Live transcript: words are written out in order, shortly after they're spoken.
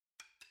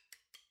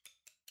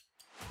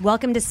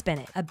Welcome to Spin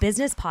It, a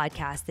business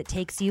podcast that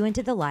takes you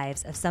into the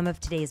lives of some of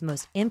today's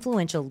most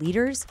influential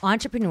leaders,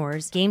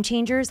 entrepreneurs, game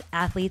changers,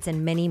 athletes,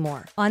 and many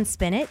more. On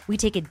Spin It, we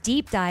take a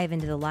deep dive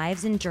into the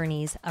lives and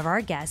journeys of our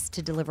guests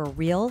to deliver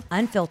real,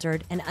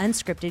 unfiltered, and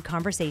unscripted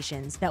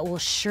conversations that will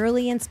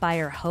surely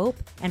inspire hope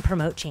and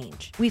promote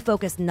change. We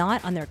focus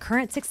not on their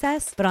current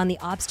success, but on the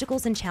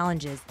obstacles and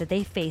challenges that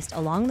they faced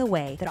along the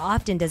way that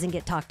often doesn't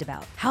get talked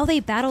about. How they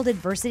battled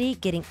adversity,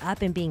 getting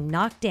up and being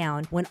knocked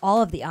down when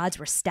all of the odds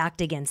were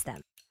stacked against them.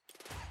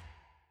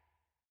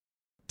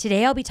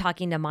 Today, I'll be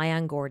talking to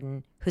Maayan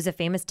Gordon, who's a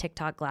famous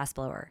TikTok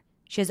glassblower.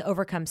 She has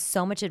overcome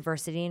so much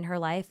adversity in her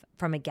life,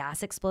 from a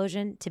gas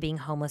explosion to being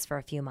homeless for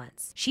a few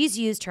months. She's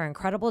used her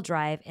incredible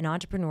drive and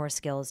entrepreneur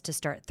skills to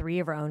start 3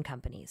 of her own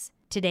companies.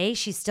 Today,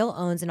 she still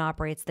owns and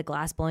operates the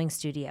glassblowing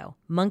studio,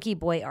 Monkey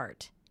Boy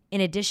Art. In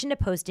addition to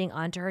posting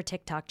onto her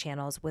TikTok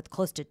channels with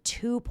close to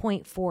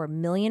 2.4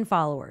 million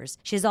followers,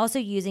 she's also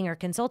using her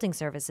consulting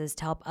services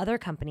to help other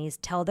companies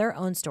tell their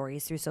own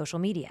stories through social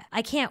media.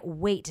 I can't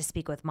wait to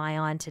speak with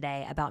Maayan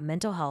today about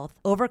mental health,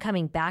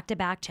 overcoming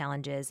back-to-back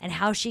challenges, and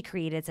how she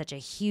created such a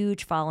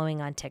huge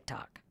following on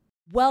TikTok.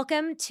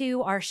 Welcome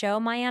to our show,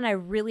 Maayan. I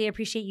really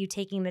appreciate you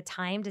taking the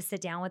time to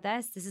sit down with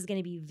us. This is going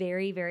to be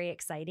very, very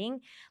exciting.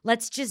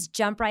 Let's just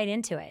jump right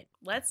into it.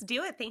 Let's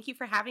do it. Thank you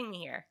for having me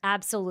here.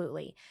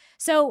 Absolutely.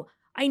 So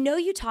I know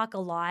you talk a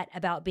lot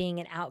about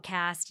being an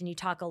outcast and you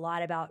talk a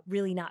lot about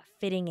really not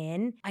fitting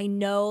in. I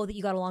know that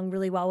you got along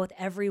really well with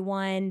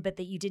everyone, but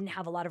that you didn't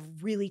have a lot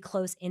of really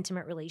close,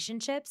 intimate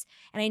relationships.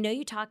 And I know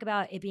you talk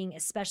about it being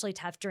especially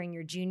tough during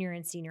your junior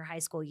and senior high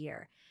school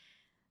year.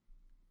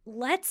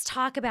 Let's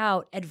talk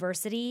about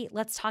adversity.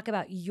 Let's talk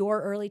about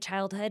your early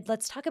childhood.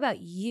 Let's talk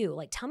about you.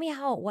 Like, tell me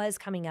how it was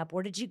coming up.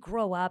 Where did you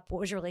grow up? What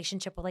was your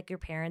relationship with your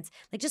parents?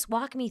 Just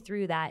walk me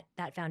through that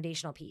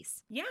foundational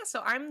piece. Yeah,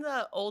 so I'm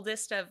the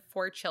oldest of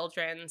 4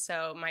 children.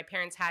 So my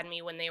parents had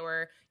me when they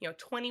were,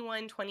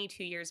 21,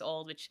 22 years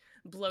old, which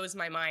blows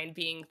my mind,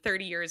 being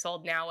 30 years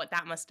old now, what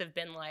that must have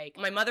been like.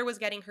 My mother was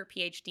getting her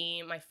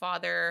PhD. My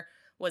father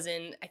was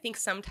in, I think,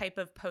 some type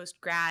of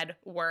post-grad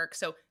work.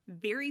 So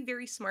very,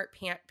 very smart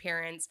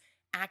parents,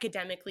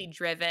 academically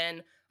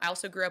driven. I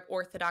also grew up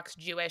Orthodox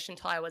Jewish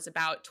until I was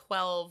about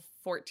 12,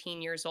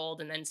 14 years old,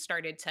 and then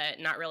started to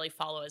not really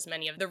follow as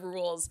many of the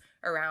rules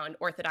around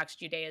Orthodox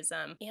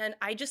Judaism. And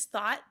I just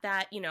thought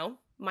that,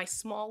 my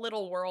small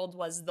little world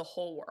was the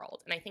whole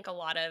world. And I think a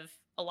lot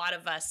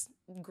of us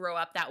grow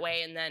up that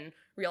way and then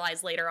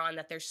realize later on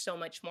that there's so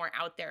much more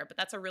out there. But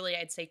that's a really,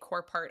 I'd say,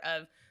 core part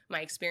of my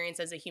experience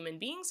as a human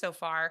being so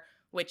far,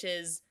 which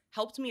has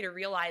helped me to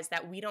realize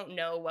that we don't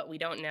know what we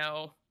don't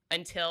know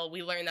until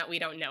we learn that we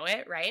don't know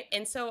it, right?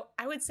 And so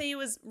I would say it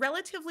was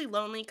relatively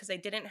lonely because I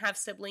didn't have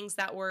siblings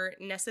that were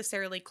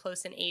necessarily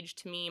close in age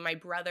to me. My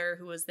brother,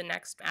 who was the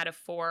next out of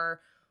 4,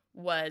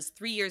 was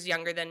 3 years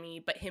younger than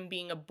me, but him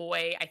being a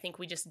boy, I think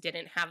we just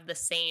didn't have the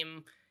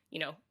same,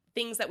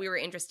 things that we were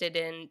interested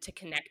in to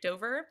connect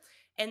over.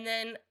 And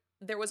then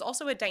there was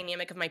also a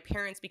dynamic of my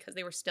parents, because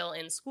they were still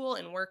in school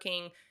and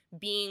working,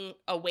 being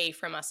away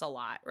from us a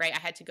lot, right? I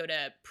had to go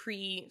to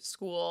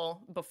preschool,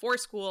 before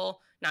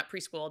school, not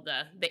preschool,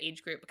 the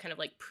age group, but kind of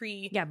like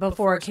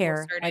before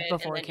care, started,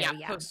 before and then, care,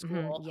 yeah, post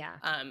school,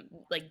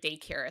 like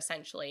daycare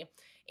essentially.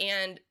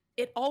 And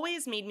it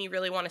always made me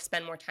really want to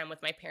spend more time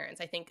with my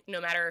parents. I think no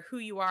matter who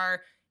you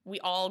are, we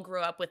all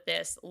grow up with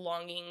this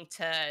longing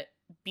to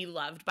be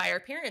loved by our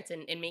parents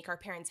and make our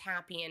parents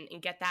happy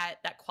and get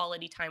that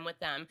quality time with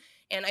them.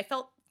 And I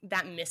felt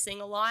that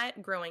missing a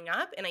lot growing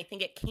up. And I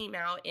think it came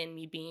out in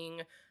me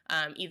being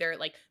either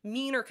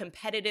mean or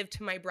competitive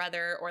to my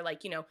brother, or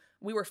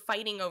we were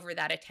fighting over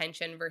that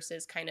attention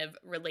versus kind of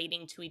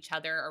relating to each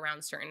other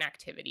around certain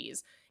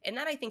activities. And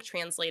that, I think,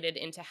 translated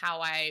into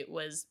how I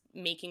was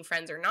making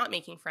friends or not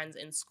making friends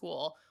in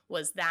school,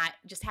 was that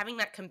just having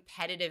that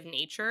competitive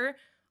nature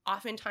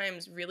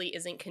oftentimes really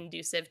isn't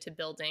conducive to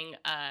building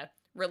a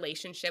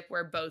relationship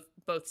where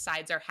both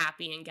sides are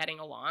happy and getting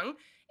along.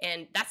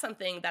 And that's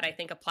something that I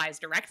think applies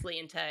directly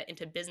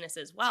into business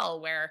as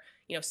well, where,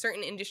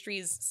 certain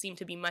industries seem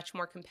to be much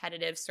more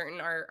competitive, certain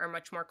are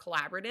much more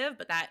collaborative,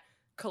 but that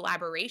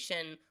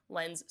collaboration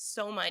lends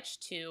so much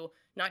to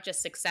not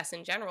just success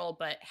in general,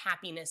 but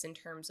happiness in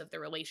terms of the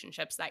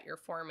relationships that you're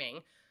forming.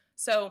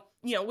 So,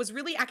 was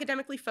really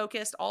academically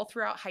focused all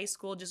throughout high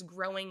school. Just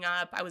growing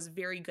up, I was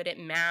very good at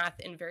math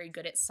and very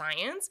good at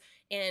science.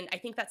 And I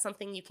think that's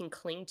something you can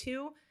cling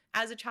to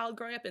as a child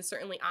growing up. And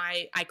certainly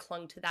I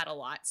clung to that a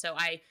lot. So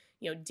I,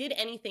 did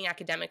anything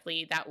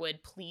academically that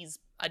would please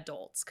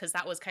adults, because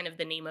that was kind of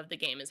the name of the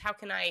game, is how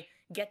can I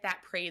get that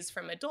praise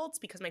from adults,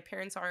 because my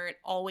parents aren't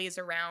always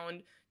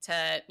around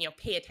to,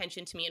 pay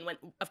attention to me. And when,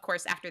 of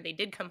course, after they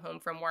did come home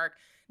from work,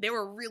 they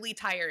were really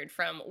tired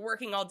from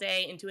working all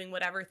day and doing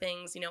whatever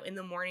things, in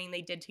the morning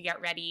they did to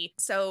get ready.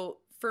 So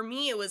for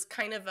me, it was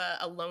kind of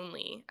a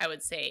lonely, I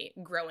would say,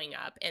 growing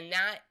up. And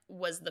that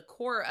was the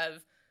core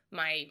of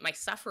my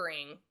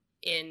suffering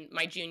in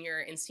my junior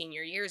and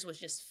senior years, was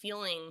just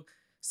feeling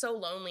so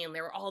lonely. And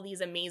there were all these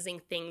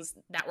amazing things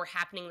that were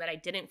happening that I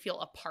didn't feel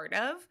a part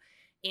of.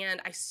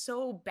 And I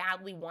so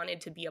badly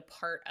wanted to be a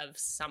part of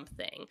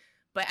something,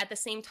 but at the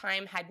same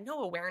time had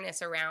no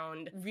awareness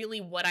around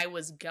really what I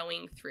was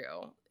going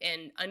through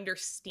and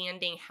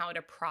understanding how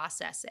to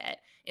process it.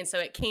 And so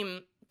it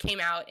came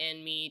out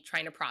in me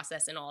trying to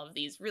process in all of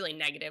these really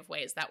negative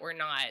ways that were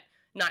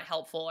not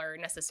helpful or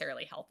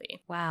necessarily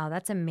healthy. Wow,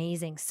 that's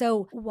amazing.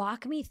 So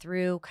walk me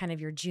through kind of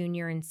your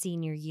junior and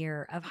senior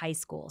year of high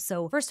school.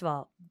 So first of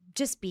all,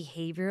 just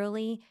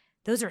behaviorally,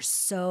 those are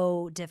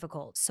so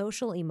difficult.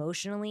 Social,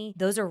 emotionally,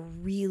 those are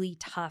really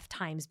tough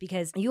times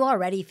because you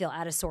already feel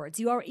out of sorts.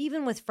 You are,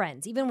 even with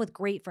friends, even with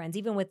great friends,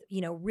 even with,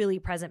 really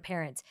present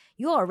parents,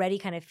 you already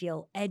kind of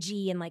feel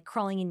edgy and like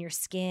crawling in your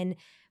skin.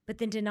 But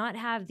then to not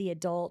have the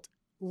adult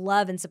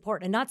love and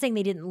support, and not saying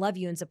they didn't love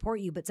you and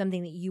support you, but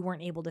something that you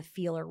weren't able to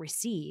feel or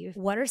receive.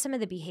 What are some of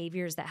the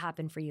behaviors that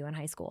happened for you in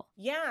high school?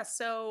 Yeah,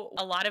 so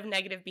a lot of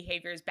negative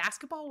behaviors.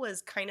 Basketball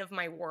was kind of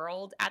my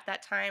world at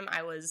that time.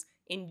 I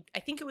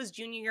think it was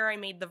junior year, I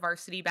made the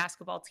varsity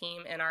basketball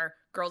team, and our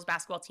girls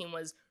basketball team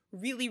was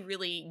really,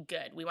 really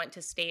good. We went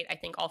to state, I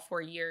think, all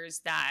 4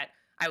 years that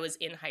I was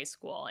in high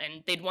school,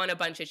 and they'd won a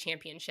bunch of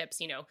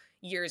championships,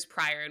 years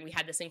prior, and we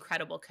had this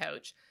incredible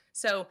coach.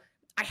 So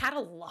I had a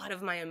lot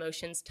of my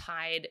emotions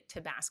tied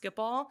to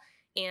basketball.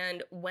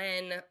 And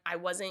when I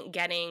wasn't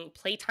getting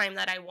playtime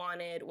that I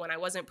wanted, when I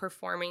wasn't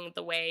performing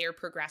the way or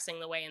progressing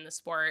the way in the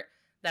sport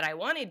that I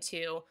wanted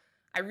to,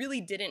 I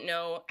really didn't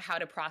know how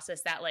to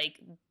process that. Like,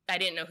 I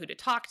didn't know who to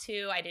talk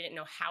to. I didn't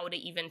know how to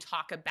even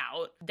talk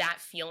about that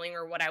feeling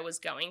or what I was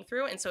going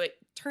through. And so it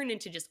turned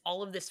into just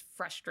all of this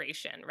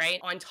frustration, right?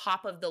 On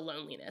top of the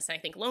loneliness. And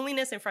I think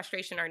loneliness and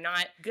frustration are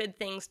not good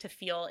things to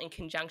feel in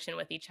conjunction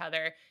with each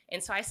other.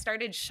 And so I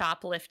started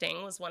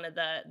shoplifting, was one of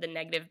the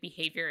negative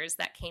behaviors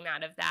that came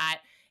out of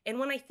that. And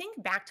when I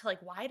think back to like,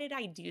 why did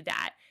I do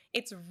that?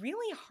 It's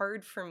really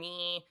hard for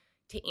me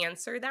to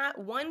answer that.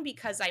 One,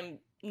 because I'm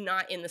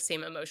not in the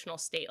same emotional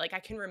state. Like, I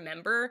can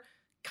remember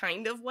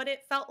kind of what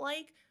it felt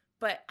like,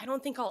 but I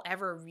don't think I'll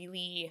ever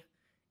really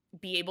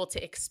be able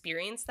to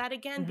experience that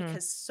again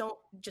because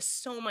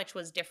so much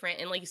was different.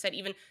 And like you said,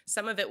 even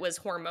some of it was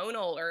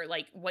hormonal, or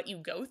like what you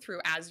go through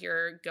as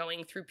you're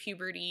going through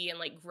puberty and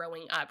like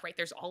growing up, right?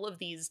 There's all of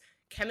these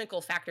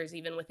chemical factors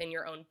even within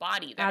your own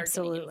body that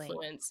are going to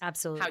influence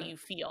how you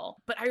feel.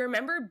 But I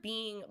remember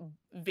being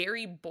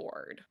very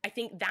bored. I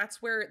think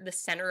that's where the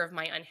center of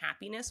my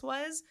unhappiness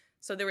was.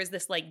 So there was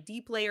this like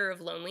deep layer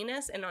of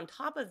loneliness. And on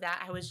top of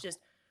that, I was just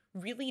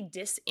really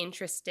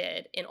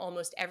disinterested in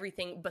almost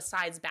everything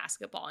besides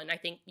basketball. And I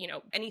think,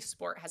 any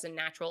sport has a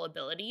natural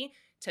ability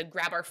to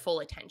grab our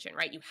full attention,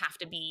 right? You have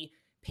to be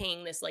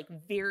paying this like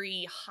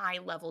very high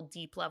level,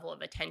 deep level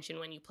of attention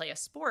when you play a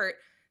sport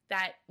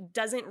that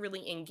doesn't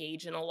really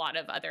engage in a lot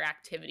of other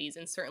activities.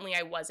 And certainly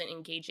I wasn't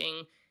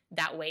engaging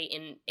that way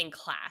in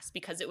class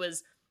because it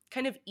was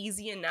kind of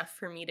easy enough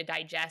for me to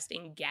digest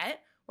and get,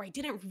 where I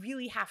didn't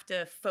really have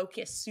to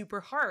focus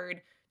super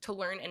hard to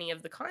learn any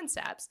of the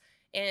concepts.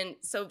 And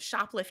so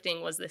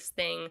shoplifting was this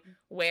thing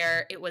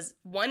where it was,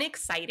 one,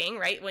 exciting,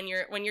 right? When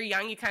you're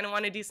young, you kind of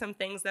want to do some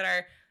things that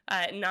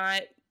are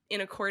not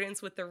in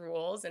accordance with the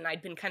rules. And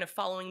I'd been kind of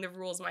following the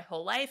rules my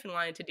whole life and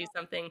wanted to do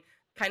something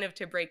kind of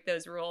to break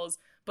those rules,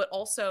 but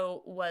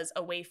also was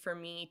a way for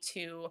me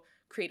to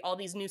create all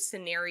these new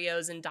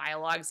scenarios and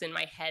dialogues in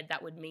my head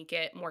that would make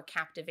it more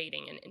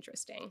captivating and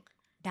interesting.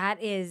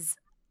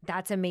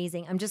 That's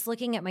amazing. I'm just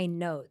looking at my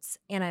notes,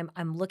 and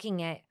I'm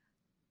looking at,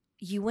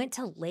 you went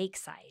to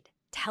Lakeside.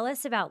 Tell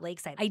us about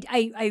Lakeside.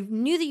 I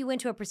knew that you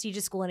went to a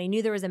prestigious school, and I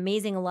knew there was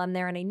amazing alum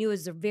there, and I knew it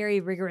was a very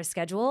rigorous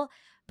schedule,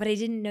 but I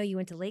didn't know you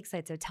went to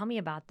Lakeside. So tell me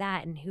about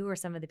that, and who are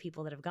some of the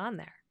people that have gone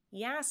there?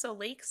 Yeah, so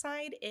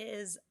Lakeside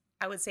is,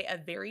 I would say, a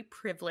very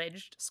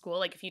privileged school.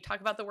 Like, if you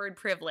talk about the word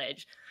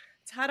privilege,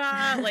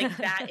 ta-da, like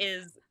that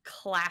is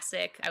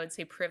classic, I would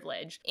say,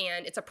 privilege.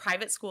 And it's a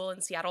private school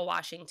in Seattle,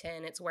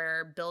 Washington. It's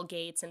where Bill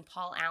Gates and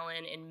Paul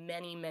Allen and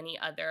many, many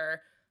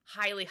other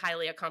highly,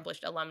 highly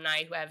accomplished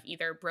alumni who have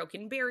either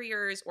broken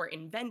barriers or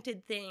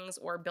invented things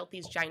or built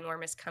these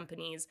ginormous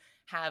companies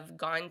have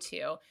gone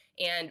to.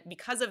 And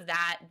because of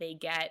that, they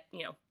get,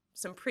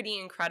 some pretty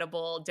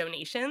incredible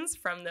donations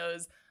from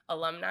those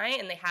alumni,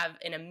 and they have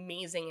an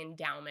amazing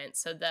endowment.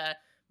 So the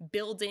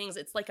buildings,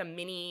 it's like a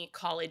mini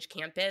college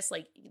campus.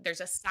 Like,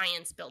 there's a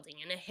science building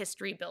and a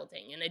history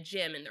building and a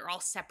gym, and they're all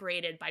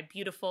separated by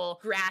beautiful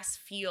grass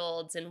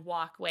fields and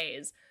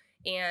walkways.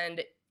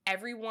 And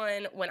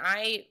everyone, when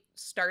I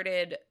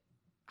started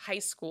high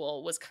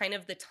school, was kind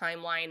of the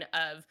timeline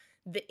of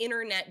the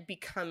internet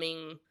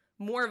becoming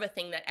more of a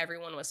thing that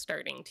everyone was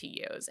starting to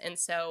use. And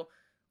so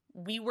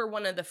we were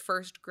one of the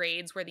first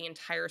grades where the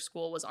entire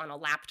school was on a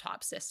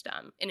laptop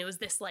system. And it was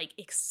this like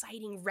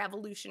exciting,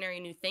 revolutionary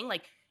new thing.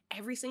 Like,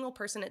 every single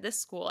person at this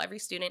school, every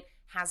student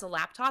has a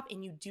laptop,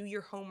 and you do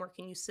your homework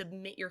and you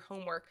submit your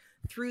homework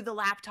through the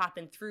laptop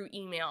and through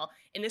email.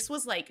 And this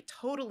was like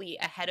totally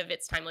ahead of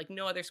its time. Like,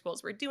 no other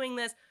schools were doing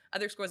this.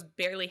 Other schools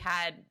barely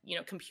had,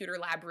 computer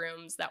lab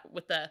rooms that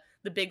with the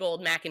big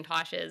old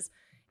Macintoshes.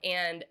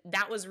 And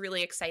that was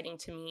really exciting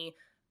to me.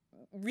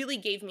 really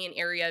gave me an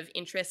area of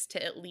interest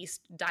to at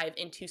least dive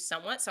into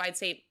somewhat. So I'd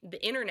say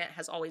the internet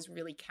has always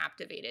really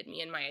captivated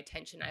me and my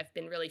attention. I've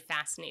been really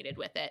fascinated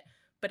with it.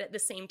 But at the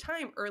same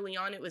time, early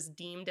on, it was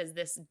deemed as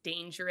this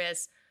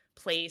dangerous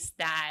place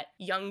that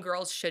young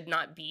girls should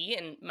not be.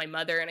 And my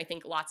mother and I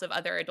think lots of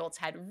other adults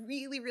had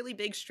really, really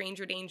big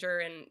stranger danger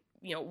and,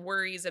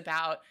 worries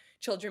about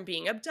children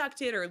being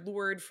abducted or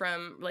lured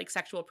from like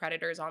sexual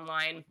predators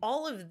online.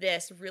 All of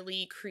this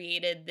really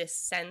created this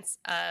sense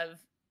of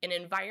an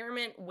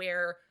environment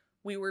where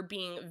we were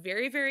being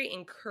very, very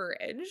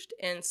encouraged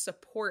and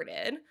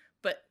supported,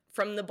 but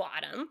from the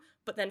bottom.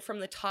 But then from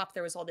the top,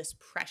 there was all this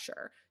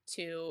pressure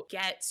to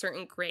get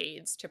certain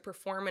grades, to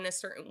perform in a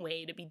certain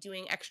way, to be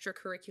doing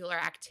extracurricular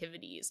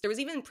activities. There was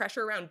even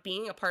pressure around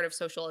being a part of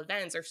social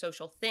events or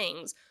social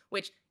things,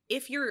 which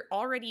if you're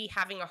already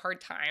having a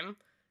hard time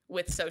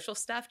with social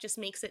stuff, just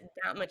makes it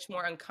that much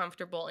more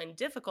uncomfortable and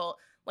difficult.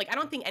 Like, I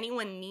don't think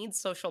anyone needs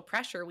social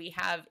pressure. We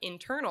have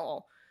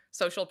internal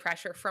social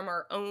pressure from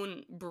our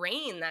own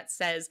brain that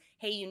says,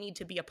 hey, you need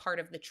to be a part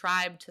of the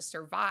tribe to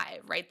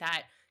survive, right?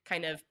 That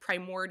kind of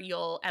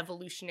primordial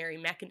evolutionary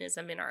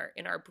mechanism in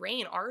our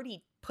brain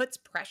already puts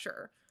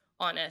pressure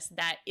on us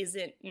that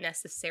isn't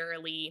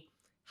necessarily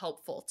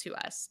helpful to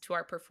us, to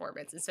our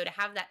performance. And so to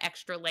have that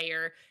extra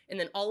layer and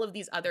then all of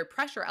these other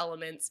pressure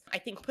elements, I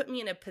think put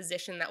me in a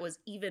position that was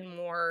even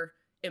more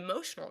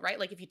emotional, right?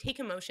 Like if you take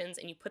emotions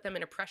and you put them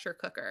in a pressure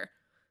cooker,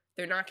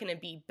 they're not going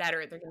to be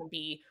better. They're going to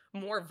be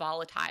more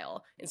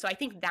volatile. And so I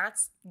think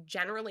that's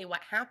generally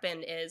what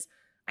happened is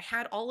I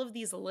had all of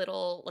these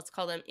little, let's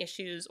call them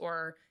issues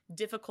or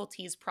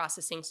difficulties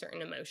processing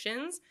certain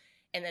emotions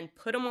and then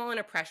put them all in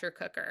a pressure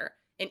cooker.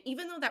 And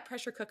even though that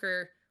pressure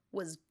cooker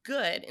was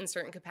good in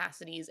certain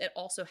capacities, it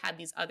also had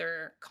these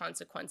other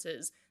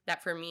consequences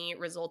that for me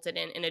resulted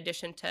in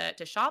addition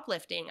to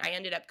shoplifting, I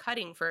ended up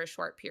cutting for a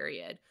short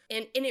period.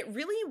 And it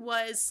really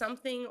was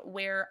something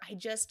where I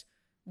just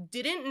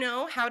didn't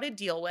know how to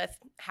deal with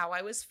how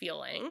I was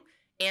feeling.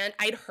 And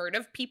I'd heard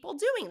of people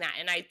doing that.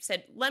 And I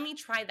said, let me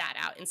try that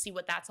out and see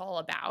what that's all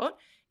about.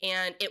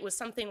 And it was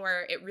something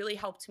where it really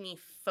helped me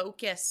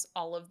focus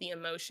all of the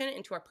emotion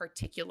into a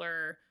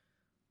particular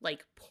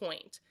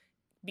point.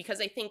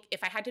 Because I think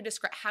if I had to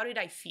describe how did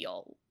I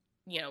feel,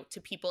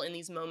 to people in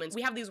these moments,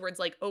 we have these words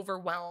like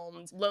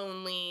overwhelmed,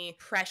 lonely,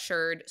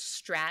 pressured,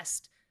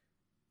 stressed,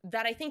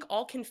 that I think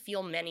all can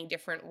feel many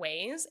different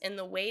ways. And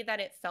the way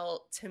that it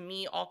felt to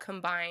me all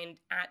combined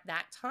at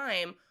that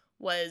time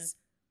was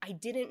I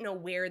didn't know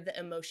where the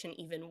emotion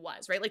even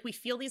was, right? Like we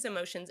feel these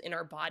emotions in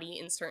our body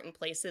in certain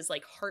places,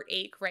 like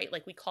heartache, right?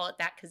 Like we call it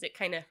that because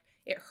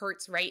it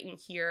hurts right in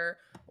here.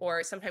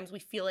 Or sometimes we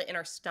feel it in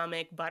our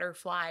stomach,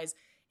 butterflies.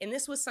 And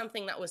this was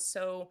something that was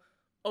so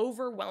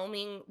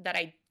overwhelming that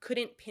I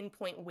couldn't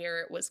pinpoint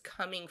where it was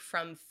coming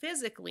from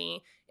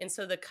physically. And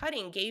so the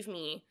cutting gave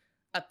me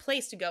a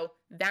place to go,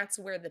 that's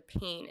where the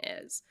pain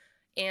is.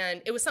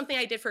 And it was something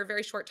I did for a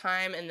very short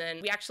time. And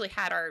then we actually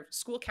had our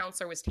school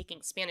counselor was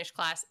taking Spanish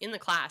class in the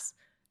class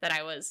that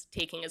I was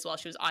taking as well.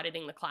 She was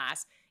auditing the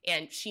class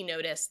and she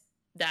noticed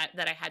that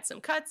I had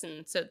some cuts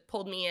and so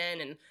pulled me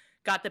in and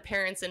got the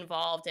parents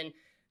involved. And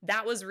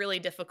that was really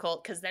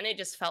difficult because then it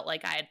just felt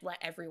like I had let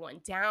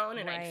everyone down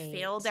and I'd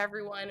failed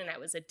everyone and I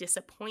was a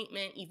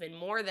disappointment even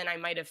more than I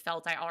might have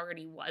felt I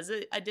already was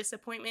a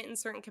disappointment in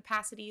certain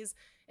capacities.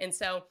 And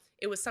so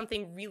it was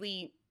something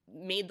really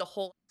made the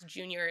whole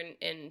junior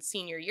and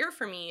senior year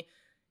for me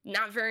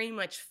not very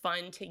much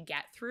fun to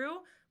get through,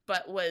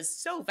 but was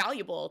so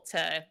valuable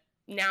to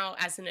now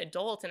as an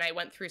adult. And I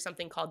went through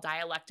something called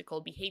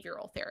dialectical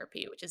behavioral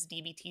therapy, which is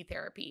DBT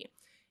therapy.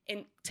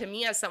 And to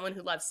me, as someone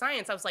who loves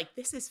science, I was like,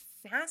 this is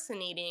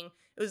fascinating.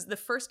 It was the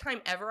first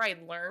time ever I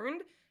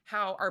learned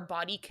how our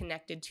body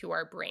connected to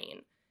our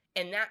brain.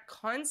 And that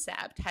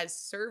concept has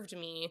served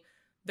me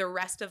the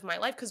rest of my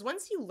life. Because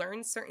once you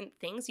learn certain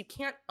things, you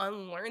can't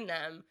unlearn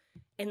them.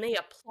 And they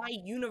apply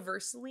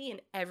universally in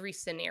every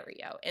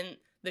scenario. And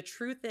the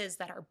truth is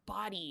that our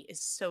body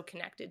is so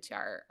connected to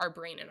our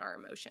brain and our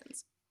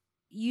emotions.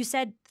 You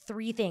said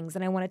 3 things,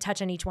 and I want to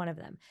touch on each one of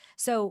them.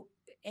 So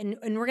And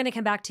we're going to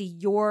come back to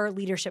your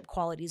leadership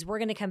qualities. We're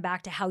going to come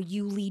back to how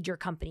you lead your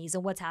companies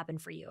and what's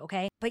happened for you,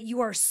 okay? But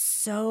you are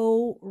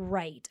so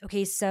right,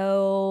 okay?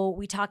 So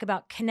we talk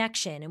about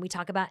connection and we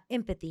talk about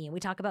empathy and we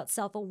talk about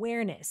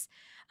self-awareness.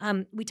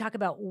 We talk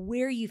about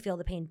where you feel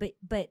the pain,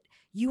 but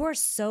you are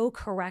so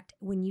correct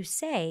when you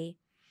say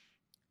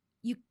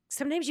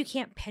sometimes you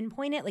can't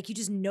pinpoint it. Like you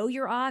just know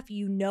you're off.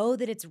 You know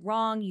that it's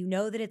wrong. You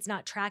know that it's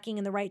not tracking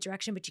in the right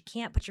direction, but you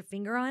can't put your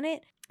finger on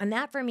it. And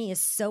that for me is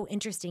so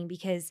interesting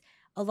because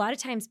a lot of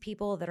times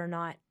people that are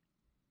not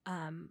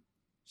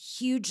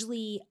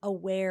hugely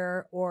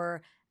aware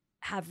or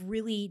have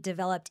really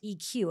developed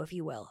EQ, if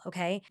you will,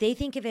 okay? They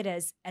think of it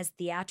as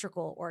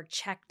theatrical or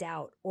checked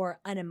out or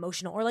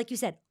unemotional or like you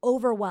said,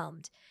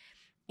 overwhelmed.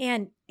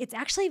 And it's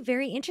actually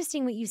very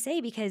interesting what you say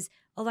because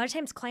a lot of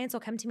times clients will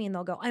come to me and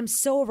they'll go, I'm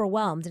so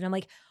overwhelmed. And I'm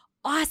like,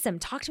 awesome.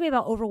 Talk to me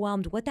about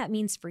overwhelmed, what that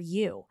means for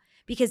you.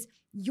 because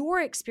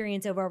your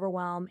experience of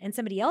overwhelm and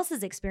somebody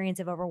else's experience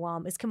of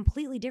overwhelm is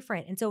completely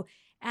different. And so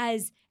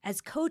as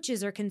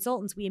coaches or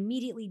consultants, we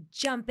immediately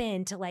jump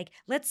into like,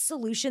 let's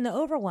solution the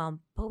overwhelm,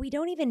 but we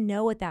don't even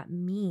know what that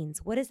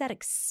means. What is that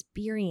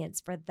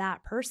experience for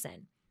that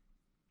person?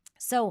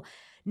 So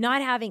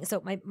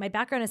my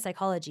background is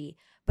psychology,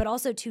 but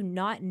also to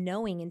not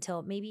knowing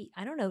until maybe,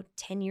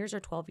 10 years or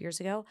 12 years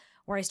ago,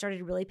 where I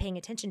started really paying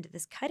attention to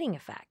this cutting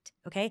effect.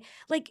 Okay.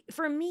 Like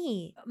for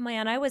me,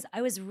 Maayan, I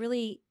was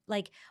really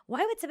like,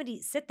 why would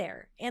somebody sit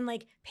there and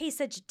like pay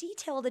such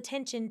detailed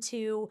attention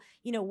to,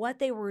 what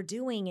they were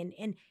doing?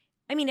 And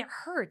I mean, it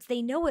hurts.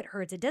 They know it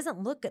hurts. It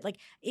doesn't look good. Like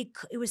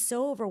it was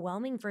so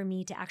overwhelming for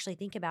me to actually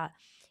think about.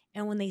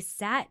 And when they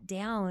sat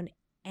down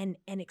and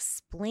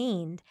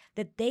explained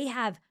that they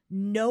have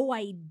no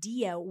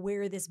idea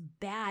where this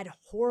bad,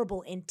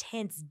 horrible,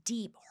 intense,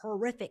 deep,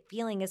 horrific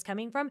feeling is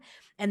coming from.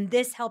 And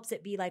this helps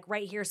it be like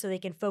right here so they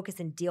can focus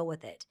and deal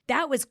with it.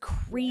 That was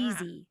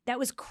crazy. Yeah. That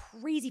was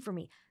crazy for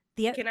me.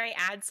 Can I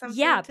add something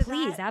to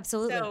please. That?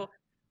 Absolutely. So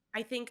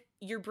I think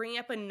you're bringing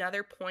up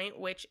another point,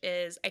 which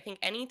is I think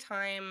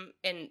anytime,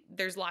 and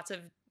there's lots of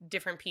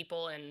different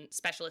people and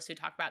specialists who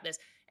talk about this,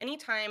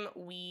 anytime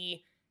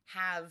we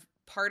have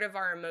part of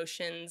our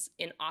emotions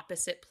in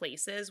opposite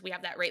places, we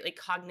have that, right? Like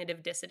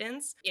cognitive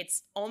dissonance.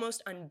 It's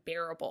almost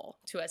unbearable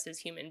to us as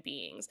human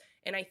beings.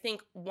 And I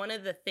think one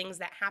of the things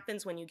that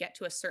happens when you get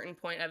to a certain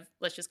point of,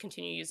 let's just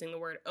continue using the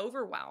word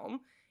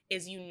overwhelm,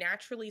 is you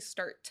naturally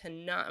start to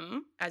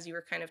numb, as you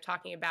were kind of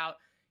talking about,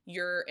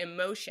 your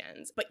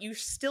emotions, but you're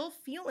still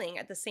feeling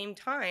at the same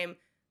time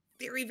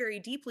very, very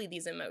deeply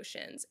these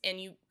emotions.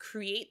 And you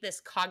create this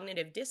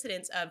cognitive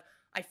dissonance of,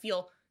 I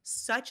feel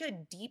such a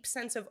deep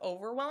sense of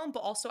overwhelm,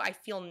 but also I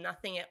feel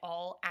nothing at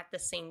all at the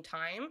same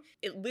time.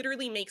 It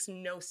literally makes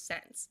no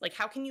sense. Like,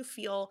 how can you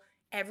feel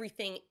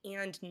everything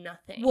and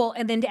nothing? Well,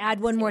 and then to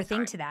add one more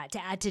thing to that,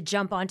 to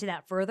jump onto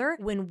that further,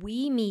 when I'm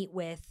meeting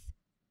with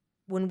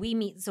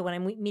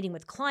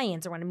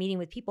clients or when I'm meeting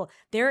with people,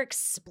 they're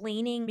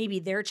explaining maybe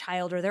their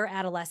child or their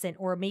adolescent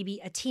or maybe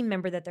a team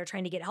member that they're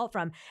trying to get help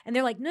from. And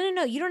they're like,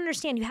 no, you don't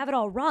understand. You have it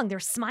all wrong. They're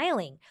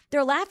smiling,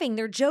 they're laughing,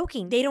 they're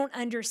joking. They don't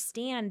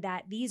understand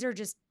that these are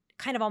just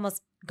kind of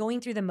almost going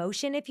through the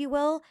motion, if you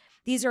will.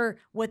 These are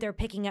what they're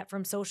picking up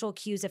from social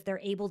cues if they're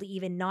able to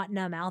even not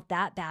numb out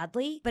that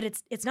badly. But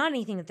it's not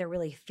anything that they're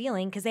really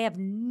feeling because they have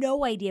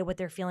no idea what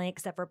they're feeling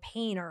except for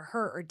pain or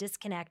hurt or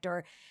disconnect.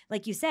 Or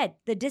like you said,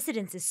 the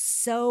dissonance is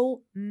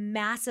so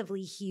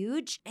massively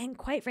huge. And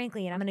quite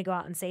frankly, and I'm going to go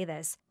out and say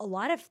this, a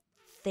lot of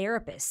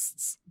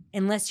therapists,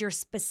 unless you're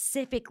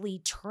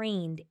specifically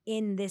trained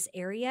in this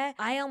area,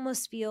 I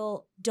almost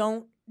feel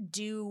don't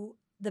do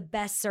the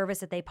best service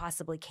that they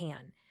possibly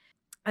can.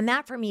 And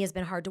that for me has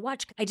been hard to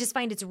watch. I just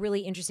find it's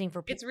really interesting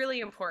for people. It's really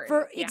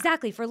important.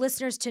 Exactly, for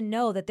listeners to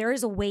know that there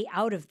is a way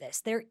out of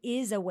this. There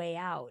is a way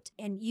out.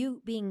 And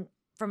you being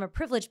from a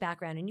privileged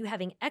background and you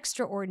having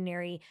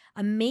extraordinary,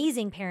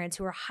 amazing parents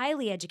who are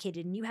highly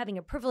educated and you having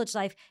a privileged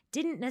life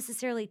didn't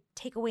necessarily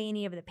take away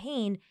any of the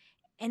pain.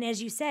 And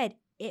as you said,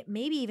 it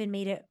maybe even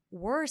made it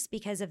worse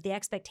because of the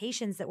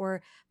expectations that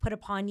were put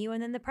upon you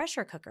and then the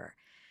pressure cooker.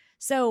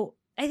 So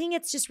I think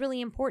it's just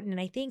really important. And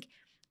I think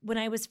when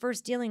I was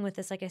first dealing with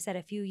this, like I said,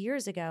 a few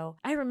years ago,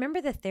 I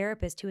remember the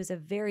therapist who was a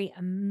very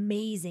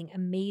amazing,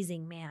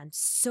 amazing man,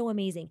 so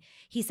amazing.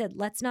 He said,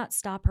 let's not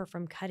stop her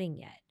from cutting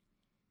yet.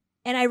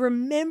 And I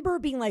remember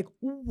being like,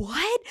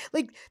 what?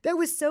 Like, that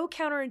was so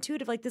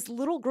counterintuitive. Like, this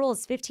little girl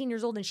is 15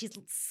 years old and she's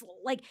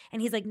like,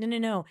 and he's like,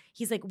 no.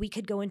 He's like, we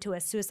could go into a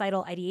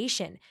suicidal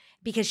ideation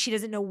because she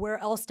doesn't know where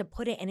else to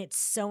put it. And it's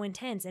so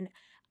intense. And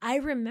I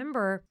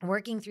remember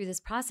working through this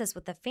process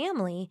with the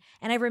family.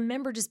 And I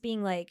remember just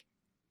being like,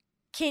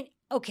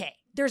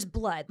 there's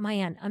blood.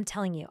 Maayan, I'm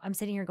telling you, I'm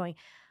sitting here going,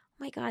 oh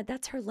my God,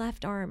 that's her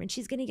left arm and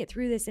she's going to get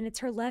through this and it's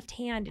her left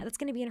hand. That's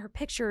going to be in her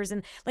pictures.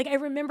 And like, I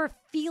remember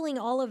feeling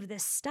all of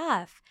this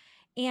stuff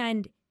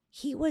and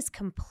he was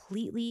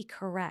completely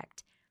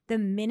correct. The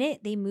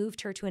minute they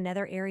moved her to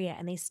another area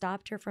and they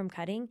stopped her from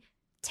cutting,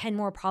 10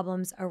 more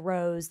problems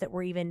arose that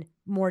were even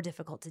more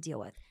difficult to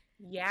deal with.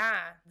 Yeah,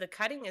 the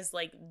cutting is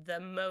like the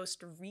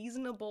most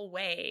reasonable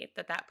way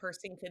that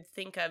person could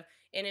think of.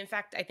 And in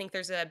fact, I think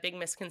there's a big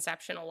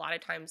misconception a lot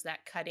of times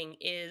that cutting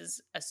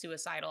is a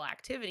suicidal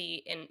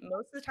activity. And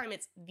most of the time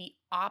it's the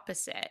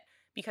opposite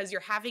because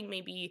you're having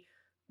maybe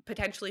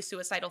potentially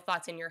suicidal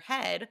thoughts in your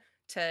head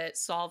to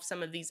solve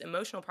some of these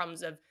emotional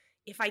problems of,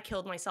 if I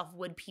killed myself,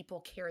 would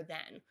people care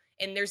then?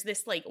 And there's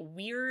this like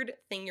weird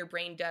thing your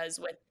brain does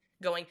with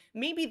going,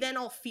 maybe then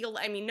I'll feel,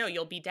 no,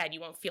 you'll be dead. You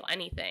won't feel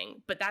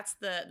anything. But that's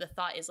the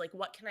thought is like,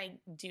 what can I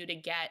do to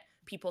get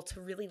people to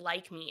really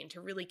like me and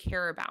to really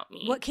care about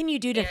me? What can you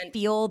do to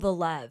feel the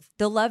love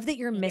that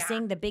you're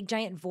missing, the big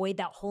giant void,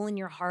 that hole in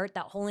your heart,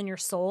 that hole in your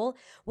soul?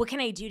 What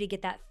can I do to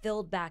get that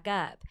filled back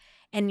up?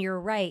 And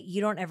you're right. You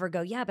don't ever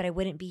go, yeah, but I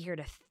wouldn't be here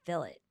to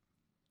fill it.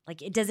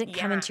 Like it doesn't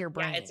come into your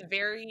brain.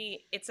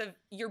 Yeah,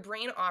 your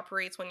brain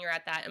operates when you're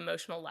at that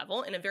emotional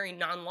level in a very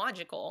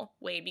non-logical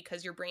way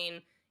because your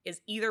brain is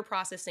either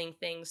processing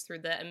things through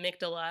the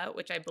amygdala,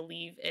 which I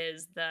believe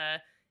is the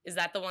Is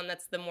that the one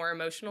that's the more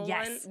emotional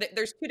Yes. one?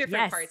 There's two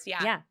different Yes. parts.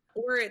 Yeah. Yeah.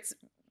 Or it's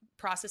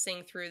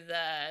processing through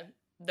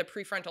the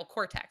prefrontal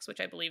cortex, which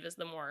I believe is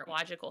the more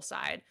logical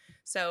side.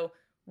 So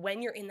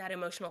when you're in that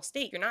emotional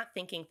state, you're not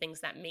thinking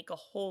things that make a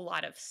whole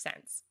lot of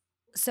sense.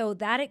 So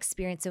that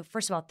experience, so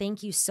first of all,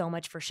 thank you so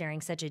much for sharing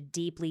such a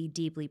deeply,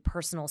 deeply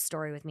personal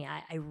story with me.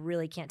 I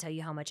really can't tell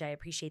you how much I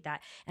appreciate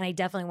that. And I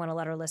definitely want to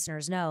let our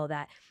listeners know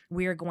that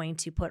we're going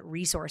to put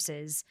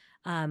resources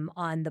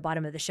on the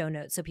bottom of the show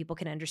notes so people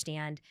can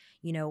understand,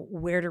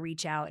 where to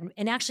reach out.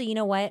 And actually, you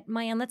know what,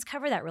 Maayan, let's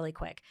cover that really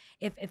quick.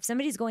 If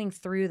somebody's going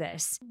through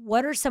this,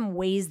 what are some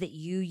ways that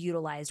you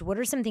utilized? What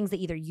are some things that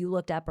either you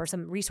looked up or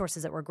some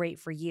resources that were great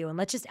for you? And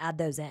let's just add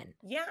those in.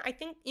 Yeah, I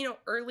think,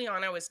 early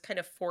on I was kind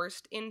of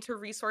forced into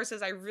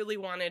resources. I really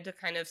wanted to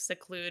kind of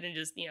seclude and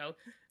just,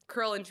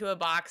 curl into a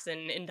box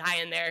and die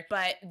in there.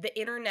 But the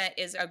internet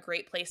is a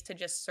great place to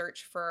just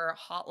search for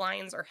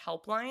hotlines or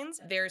helplines.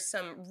 There's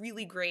some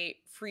really great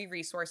free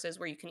resources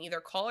where you can either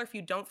call, or if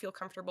you don't feel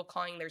comfortable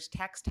calling, there's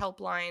text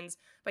helplines.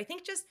 But I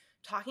think just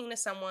talking to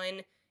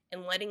someone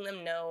and letting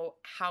them know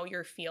how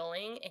you're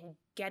feeling and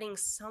getting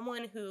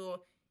someone who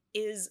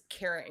is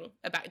caring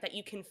about that,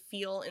 you can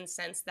feel and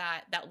sense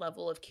that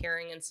level of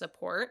caring and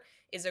support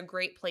is a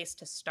great place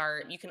to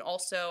start. You can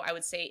also, I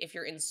would say, if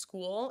you're in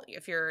school,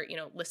 if you're,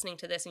 listening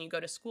to this and you go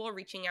to school,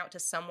 reaching out to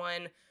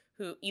someone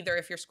who, either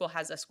if your school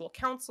has a school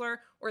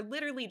counselor or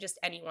literally just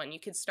anyone, you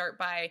could start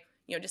by,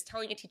 just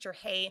telling a teacher,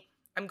 hey,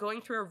 I'm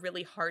going through a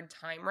really hard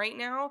time right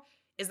now.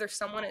 Is there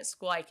someone at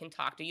school I can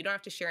talk to? You don't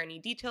have to share any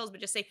details, but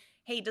just say,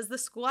 hey, does the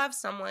school have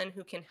someone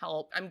who can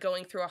help? I'm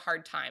going through a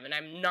hard time and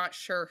I'm not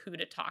sure who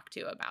to talk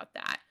to about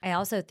that. I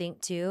also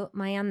think too,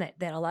 Maayan,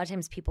 that a lot of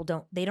times people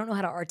don't know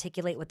how to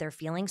articulate what they're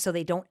feeling, so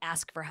they don't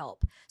ask for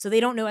help. So they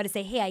don't know how to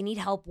say, hey, I need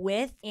help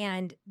with.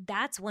 And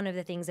that's one of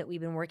the things that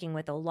we've been working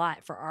with a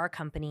lot for our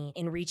company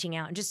in reaching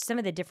out and just some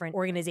of the different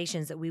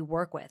organizations that we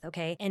work with,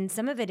 okay? And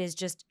some of it is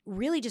just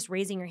really just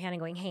raising your hand and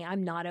going, hey,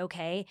 I'm not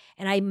okay.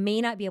 And I may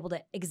not be able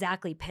to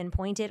exactly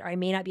pinpoint it, or I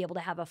may not be able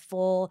to have a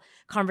full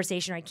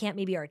conversation, or I can't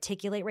maybe articulate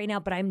right now,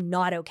 but I'm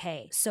not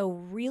okay. So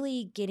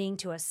really getting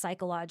to a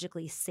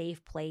psychologically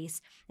safe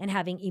place and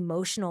having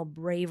emotional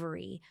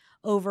bravery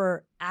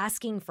over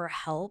asking for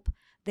help.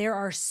 There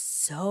are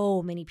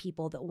so many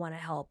people that want to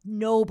help.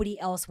 Nobody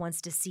else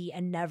wants to see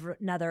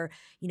another,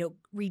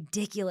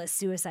 ridiculous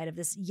suicide of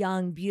this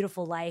young,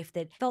 beautiful life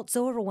that felt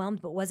so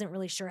overwhelmed but wasn't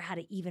really sure how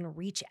to even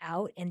reach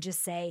out and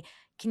just say,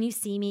 can you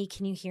see me?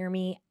 Can you hear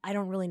me? I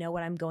don't really know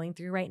what I'm going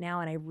through right now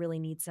and I really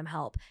need some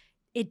help.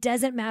 It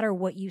doesn't matter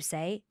what you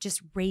say,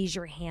 just raise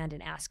your hand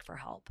and ask for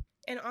help.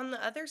 And on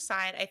the other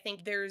side, I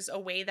think there's a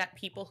way that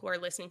people who are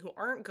listening who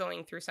aren't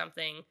going through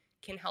something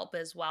can help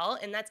as well.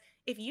 And that's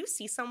if you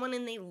see someone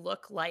and they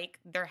look like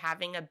they're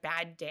having a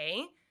bad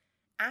day,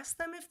 ask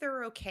them if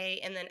they're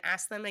okay, and then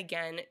ask them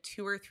again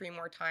 2 or 3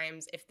 more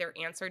times if their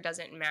answer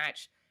doesn't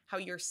match how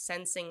you're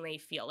sensing they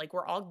feel. Like,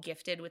 we're all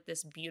gifted with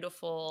this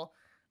beautiful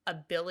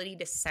ability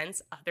to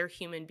sense other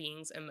human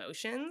beings'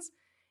 emotions.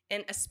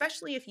 And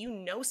especially if you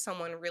know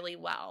someone really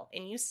well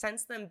and you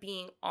sense them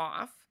being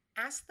off,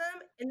 ask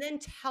them and then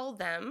tell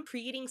them.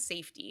 Creating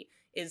safety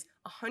is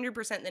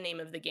 100% the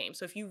name of the game.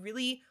 So if you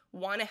really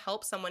want to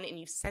help someone and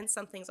you sense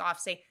something's off,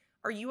 say,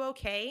 are you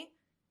okay?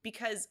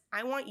 Because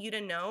I want you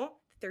to know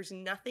that there's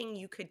nothing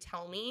you could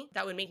tell me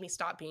that would make me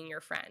stop being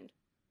your friend.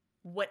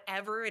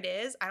 Whatever it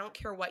is, I don't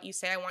care what you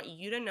say. I want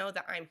you to know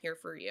that I'm here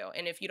for you.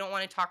 And if you don't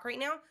want to talk right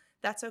now,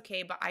 that's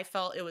okay. But I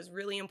felt it was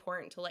really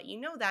important to let you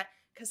know that,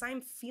 because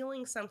I'm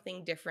feeling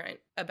something different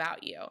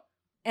about you.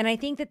 And I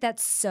think that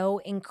that's so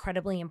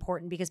incredibly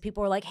important, because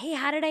people are like, hey,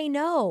 how did I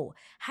know?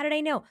 How did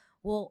I know?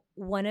 Well,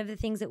 one of the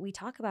things that we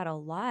talk about a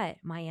lot,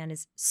 Maayan,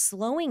 is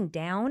slowing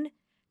down,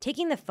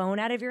 taking the phone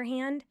out of your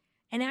hand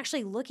and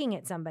actually looking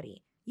at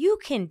somebody. You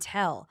can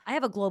tell. I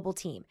have a global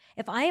team.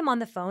 If I am on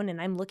the phone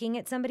and I'm looking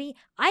at somebody,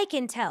 I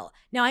can tell.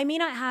 Now, I may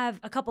not have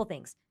a couple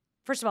things.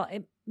 First of all,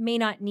 it may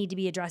not need to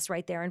be addressed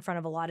right there in front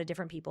of a lot of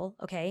different people,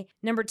 okay?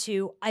 Number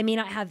 2, I may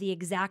not have the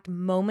exact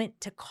moment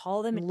to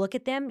call them and look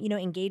at them,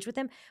 engage with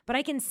them, but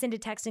I can send a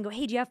text and go,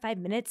 hey, do you have 5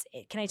 minutes?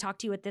 Can I talk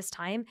to you at this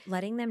time?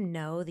 Letting them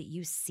know that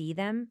you see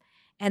them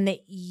and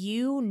that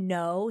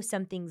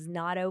something's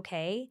not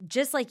okay.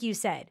 Just like you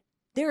said,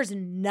 there's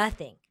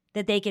nothing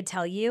that they could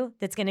tell you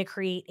that's going to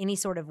create any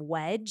sort of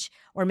wedge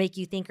or make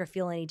you think or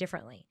feel any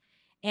differently.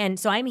 And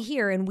so I'm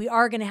here and we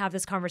are going to have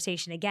this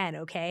conversation again,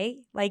 okay?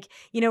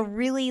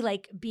 Really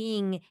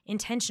being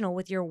intentional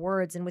with your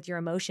words and with your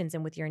emotions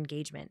and with your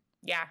engagement.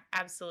 Yeah,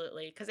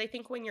 absolutely. Because I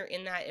think when you're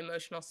in that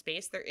emotional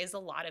space, there is a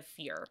lot of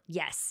fear.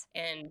 Yes.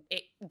 And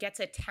it gets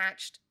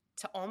attached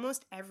to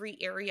almost every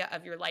area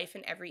of your life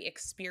and every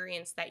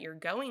experience that you're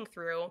going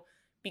through,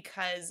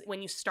 because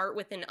when you start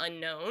with an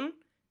unknown,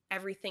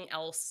 everything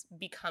else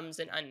becomes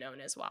an unknown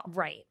as well.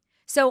 Right.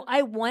 So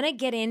I want to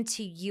get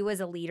into you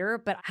as a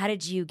leader, but how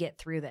did you get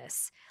through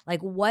this?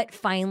 Like what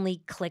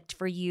finally clicked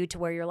for you to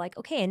where you're like,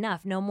 okay,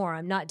 enough, no more.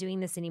 I'm not doing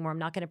this anymore. I'm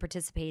not going to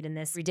participate in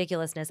this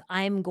ridiculousness.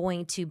 I'm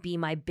going to be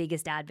my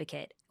biggest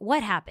advocate.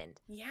 What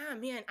happened? Yeah,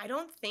 man, I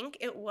don't think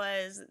it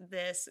was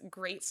this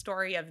great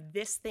story of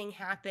this thing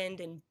happened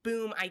and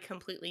boom, I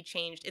completely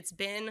changed. It's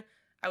been,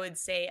 I would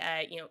say,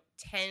 a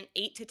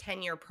 8 to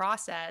 10 year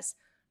process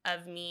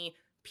of me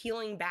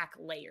peeling back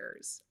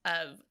layers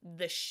of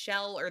the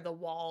shell or the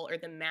wall or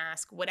the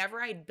mask,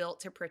 whatever I'd built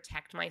to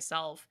protect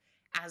myself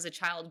as a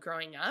child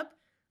growing up.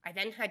 I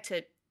then had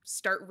to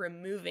start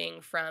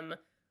removing from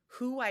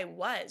who I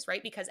was,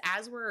 right? Because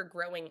as we're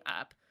growing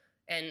up,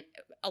 and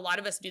a lot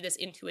of us do this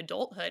into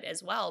adulthood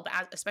as well,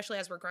 but especially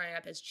as we're growing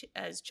up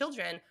as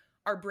children,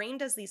 our brain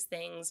does these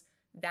things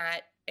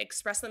that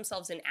express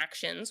themselves in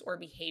actions or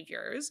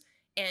behaviors.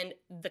 And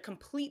the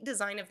complete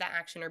design of that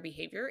action or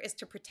behavior is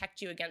to protect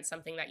you against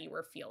something that you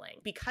were feeling.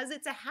 Because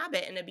it's a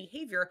habit and a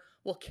behavior,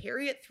 we'll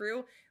carry it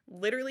through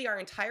literally our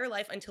entire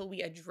life until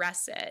we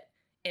address it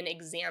and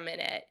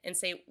examine it and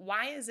say,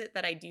 why is it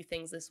that I do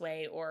things this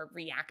way or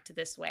react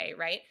this way,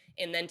 right?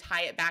 And then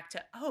tie it back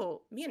to,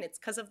 oh man, it's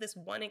because of this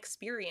one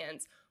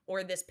experience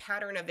or this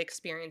pattern of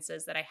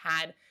experiences that I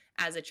had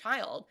as a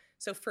child.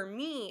 So for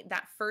me,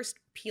 that first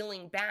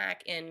peeling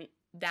back and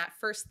that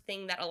first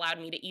thing that allowed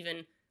me to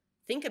even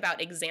think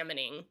about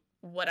examining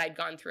what I'd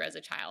gone through as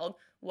a child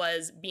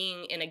was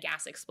being in a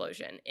gas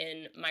explosion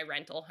in my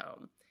rental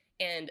home.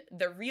 And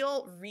the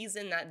real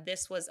reason that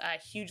this was a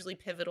hugely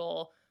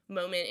pivotal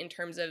moment in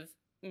terms of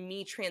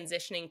me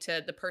transitioning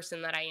to the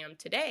person that I am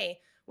today,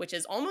 which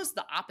is almost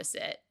the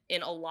opposite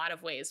in a lot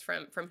of ways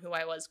from who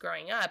I was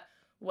growing up,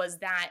 was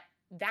that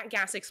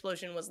gas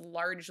explosion was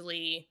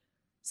largely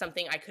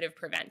something I could have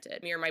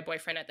prevented. Me or my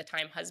boyfriend at the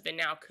time, husband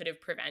now, could have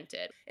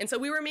prevented. And so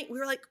we were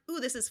like, ooh,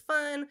 this is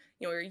fun.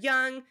 We were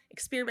young,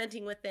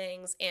 experimenting with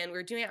things, and we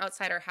were doing it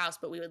outside our house,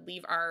 but we would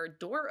leave our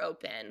door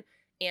open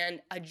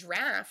and a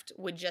draft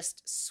would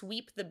just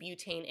sweep the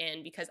butane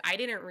in because I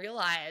didn't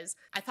realize,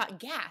 I thought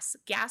gas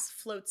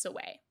floats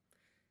away.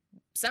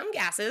 Some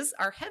gases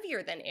are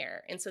heavier than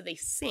air, and so they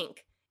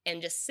sink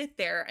and just sit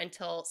there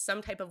until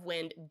some type of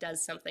wind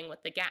does something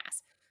with the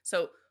gas.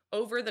 So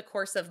over the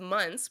course of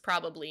months,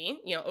 probably,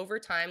 over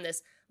time,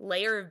 this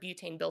layer of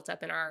butane built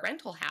up in our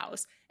rental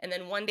house. And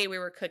then one day we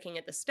were cooking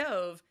at the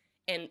stove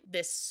and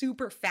this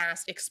super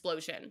fast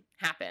explosion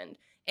happened.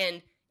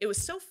 And it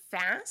was so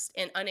fast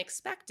and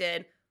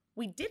unexpected,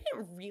 we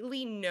didn't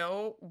really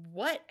know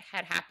what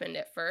had happened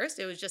at first.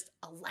 It was just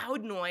a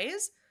loud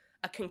noise,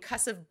 a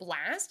concussive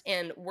blast,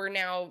 and we're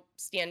now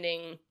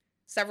standing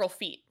several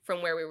feet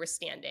from where we were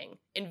standing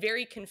and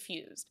very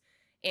confused.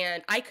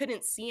 And I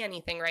couldn't see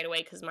anything right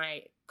away because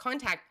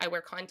I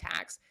wear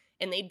contacts,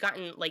 and they'd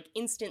gotten like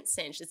instant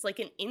singed. It's like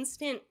an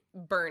instant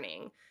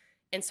burning.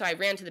 And so I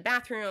ran to the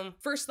bathroom.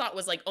 First thought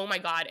was like, oh my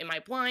God, am I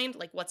blind?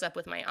 Like, what's up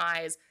with my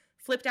eyes?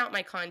 Flipped out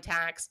my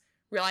contacts,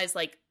 realized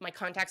like my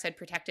contacts had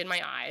protected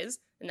my eyes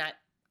and that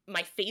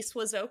my face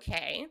was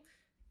okay.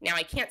 Now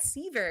I can't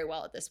see very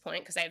well at this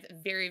point because I have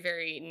very,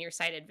 very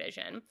nearsighted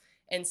vision.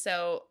 And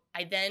so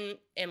I then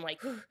am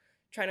like,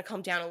 trying to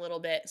calm down a little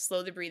bit,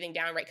 slow the breathing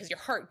down, right? Because your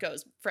heart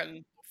goes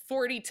from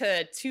 40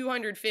 to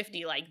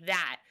 250 like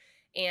that.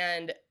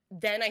 And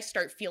then I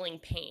start feeling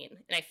pain,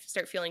 and I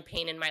start feeling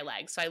pain in my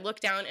legs. So I look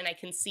down and I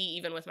can see,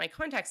 even with my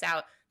contacts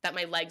out, that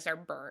my legs are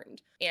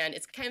burned. And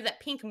it's kind of that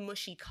pink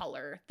mushy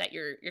color that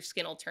your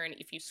skin will turn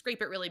if you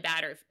scrape it really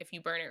bad or if you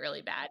burn it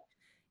really bad.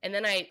 And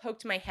then I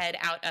poked my head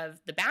out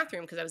of the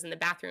bathroom because I was in the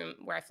bathroom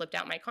where I flipped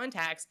out my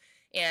contacts,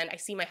 and I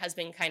see my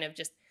husband kind of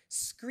just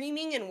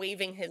screaming and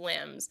waving his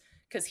limbs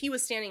because he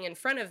was standing in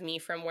front of me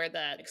from where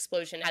the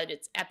explosion had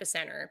its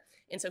epicenter.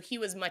 And so he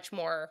was much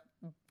more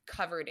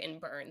covered in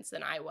burns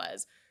than I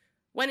was.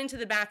 Went into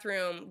the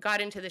bathroom,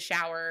 got into the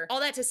shower. All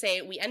that to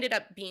say, we ended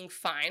up being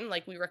fine,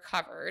 like we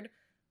recovered.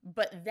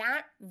 But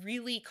that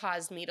really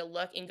caused me to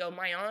look and go,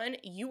 Maayan,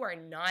 you are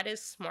not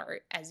as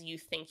smart as you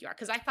think you are.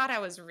 Because I thought I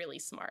was really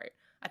smart.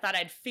 I thought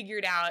I'd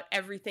figured out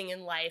everything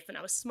in life, and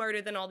I was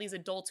smarter than all these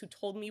adults who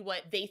told me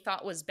what they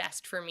thought was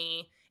best for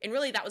me. And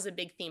really, that was a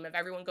big theme of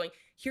everyone going,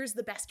 here's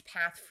the best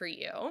path for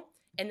you.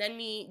 And then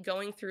me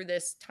going through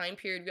this time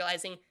period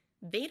realizing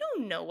they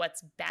don't know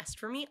what's best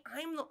for me.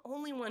 I'm the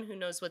only one who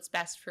knows what's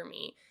best for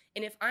me.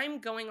 And if I'm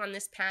going on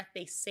this path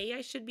they say I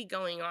should be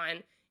going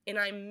on and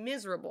I'm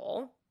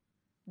miserable,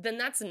 then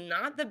that's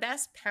not the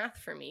best path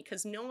for me,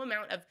 because no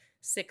amount of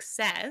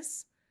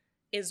success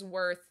is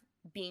worth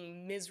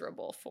being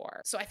miserable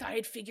for. So I thought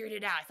I'd figured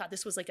it out. I thought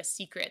this was like a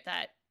secret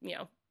that,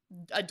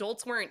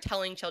 adults weren't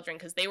telling children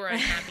because they were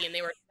unhappy and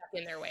they were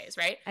stuck in their ways,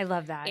 right? I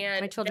love that.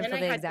 And my children feel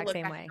the exact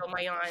same way. Oh,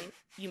 Maayan,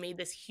 you made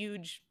this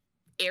huge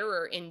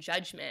error in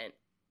judgment.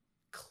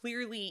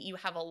 Clearly you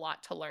have a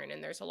lot to learn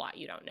and there's a lot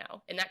you don't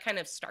know. And that kind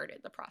of started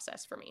the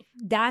process for me.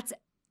 That's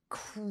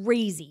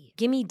crazy.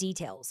 Give me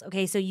details.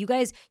 Okay, so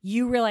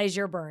you realize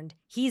you're burned.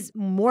 He's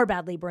more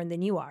badly burned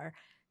than you are.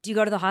 Do you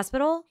go to the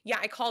hospital? Yeah,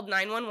 I called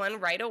 911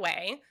 right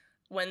away.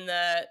 when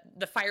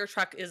the fire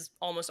truck is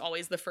almost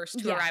always the first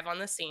to arrive on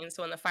the scene.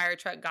 So when the fire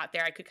truck got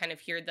there, I could kind of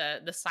hear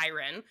the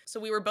siren. So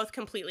we were both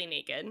completely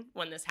naked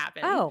when this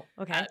happened. Oh,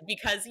 okay.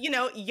 Because,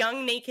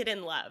 young, naked,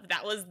 in love.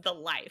 That was the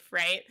life,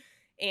 right?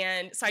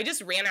 And so I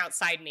just ran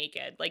outside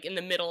naked, like in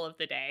the middle of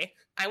the day.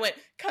 I went,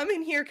 come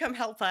in here, come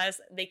help us.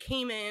 They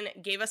came in,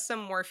 gave us some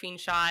morphine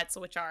shots,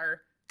 which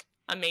are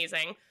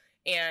amazing,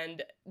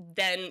 and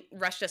then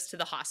rushed us to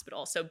the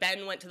hospital. So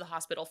Ben went to the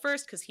hospital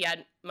first because he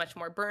had much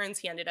more burns.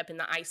 He ended up in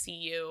the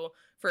ICU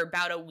for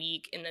about a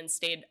week and then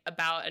stayed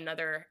about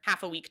another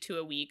half a week to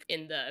a week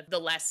in the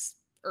less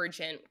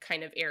urgent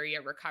kind of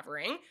area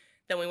recovering.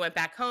 Then we went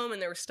back home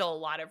and there was still a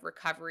lot of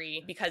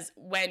recovery because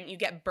when you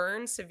get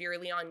burned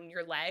severely on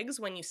your legs,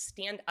 when you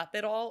stand up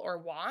at all or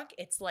walk,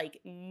 it's like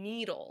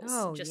needles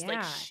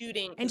like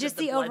shooting. And just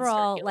the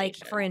overall, like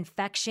for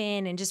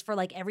infection and just for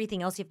like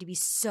everything else, you have to be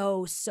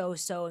so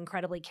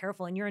incredibly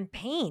careful and you're in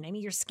pain. I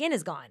mean, your skin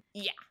is gone.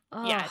 Yeah.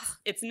 Ugh. Yeah,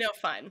 it's no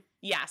fun.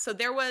 Yeah, so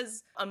there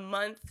was a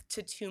month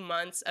to 2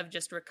 months of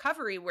just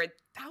recovery where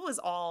that was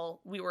all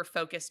we were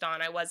focused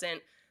on. I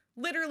wasn't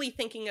literally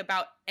thinking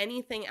about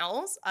anything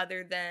else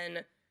other than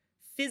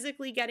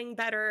physically getting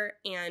better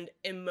and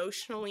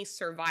emotionally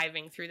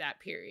surviving through that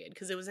period.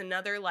 Because it was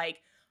another,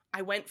 like,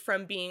 I went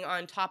from being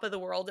on top of the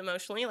world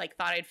emotionally, like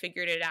thought I'd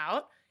figured it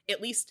out,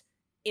 at least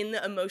in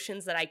the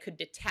emotions that I could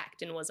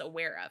detect and was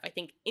aware of. I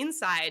think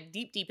inside,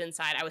 deep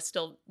inside, I was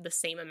still the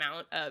same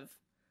amount of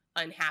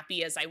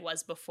unhappy as I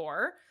was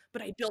before,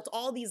 but I built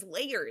all these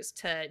layers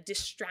to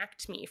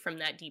distract me from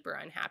that deeper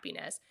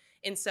unhappiness.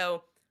 And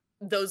so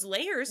those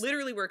layers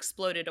literally were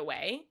exploded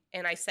away.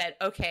 And I said,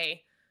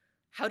 okay,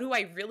 how do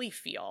I really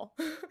feel?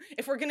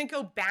 If we're going to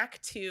go back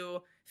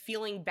to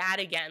feeling bad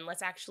again,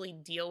 let's actually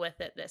deal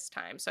with it this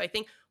time. So I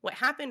think what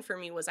happened for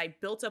me was I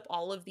built up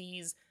all of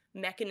these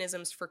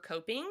mechanisms for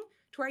coping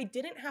to where I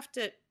didn't have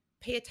to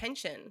pay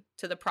attention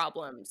to the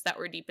problems that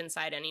were deep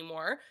inside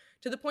anymore,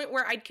 to the point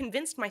where I'd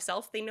convinced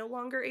myself they no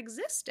longer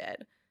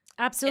existed.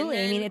 Absolutely.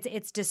 Then, I mean,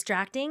 it's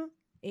distracting.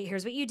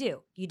 Here's what you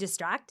do. You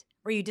distract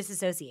or you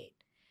disassociate.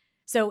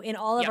 So in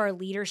all of our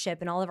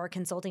leadership and all of our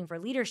consulting for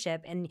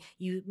leadership, and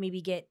you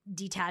maybe get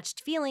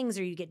detached feelings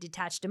or you get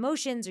detached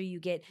emotions or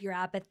you're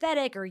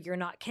apathetic or you're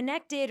not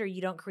connected or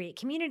you don't create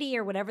community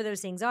or whatever those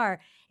things are,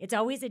 it's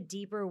always a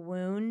deeper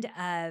wound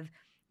of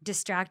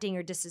distracting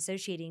or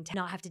disassociating to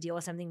not have to deal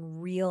with something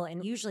real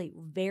and usually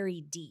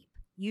very deep.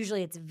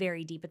 Usually it's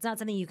very deep. It's not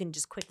something you can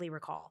just quickly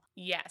recall.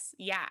 Yes.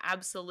 Yeah,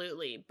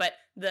 absolutely. But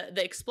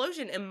the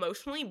explosion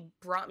emotionally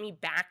brought me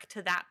back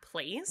to that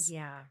place.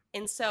 Yeah.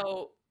 And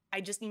so I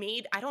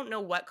don't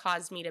know what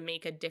caused me to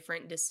make a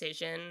different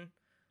decision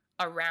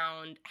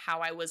around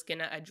how I was going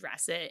to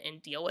address it and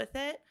deal with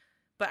it.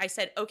 But I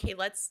said, okay,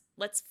 let's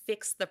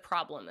fix the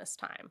problem this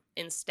time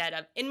instead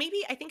of, and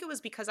maybe I think it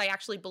was because I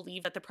actually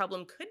believed that the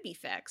problem could be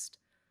fixed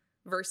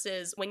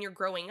versus when you're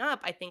growing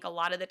up, I think a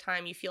lot of the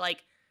time you feel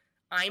like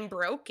I'm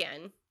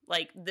broken.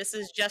 Like this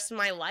is just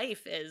my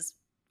life is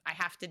I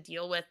have to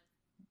deal with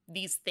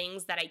these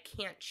things that I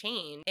can't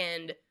change.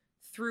 And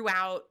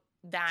throughout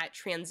that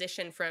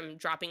transition from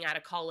dropping out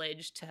of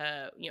college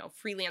to,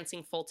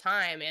 freelancing full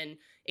time and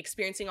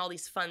experiencing all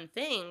these fun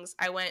things,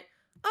 I went,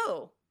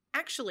 oh,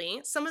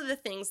 actually, some of the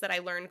things that I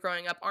learned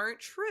growing up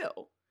aren't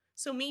true.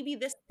 So maybe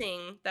this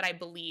thing that I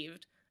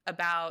believed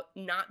about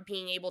not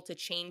being able to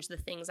change the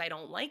things I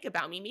don't like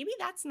about me, maybe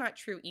that's not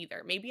true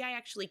either. Maybe I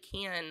actually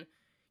can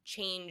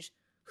change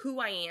who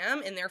I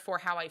am and therefore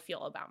how I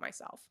feel about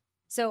myself.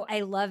 So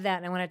I love that.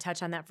 And I want to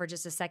touch on that for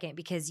just a second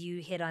because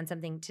you hit on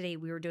something today.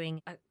 We were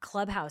doing a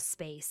clubhouse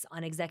space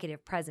on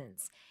executive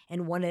presence.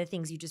 And one of the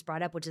things you just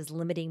brought up, which is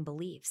limiting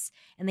beliefs.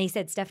 And they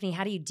said, Stephanie,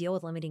 how do you deal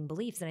with limiting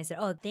beliefs? And I said,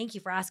 oh, thank you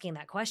for asking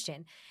that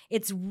question.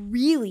 It's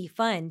really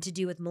fun to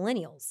do with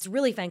millennials. It's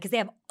really fun because they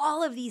have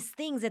all of these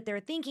things that they're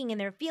thinking and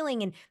they're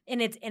feeling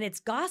and it's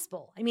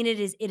gospel. I mean,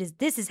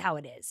 this is how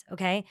it is.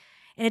 Okay.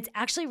 And it's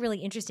actually really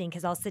interesting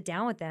because I'll sit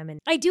down with them and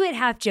I do it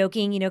half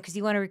joking, because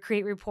you want to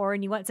create rapport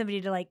and you want somebody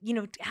to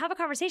have a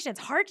conversation. It's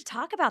hard to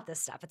talk about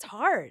this stuff. It's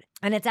hard.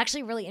 And it's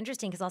actually really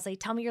interesting because I'll say,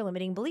 tell me your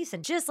limiting beliefs.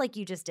 And just like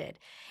you just did.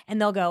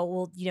 And they'll go,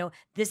 well,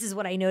 this is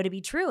what I know to be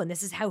true. And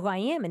this is who I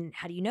am. And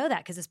how do you know that?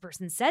 Because this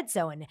person said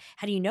so. And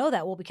how do you know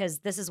that? Well,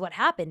 because this is what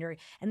happened.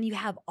 And you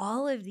have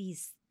all of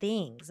these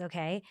things.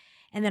 Okay.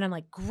 And then I'm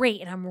like, great.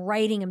 And I'm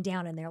writing them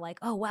down. And they're like,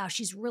 oh, wow,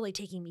 she's really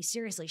taking me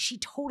seriously. She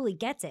totally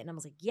gets it. And I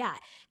was like, yeah,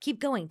 keep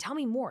going. Tell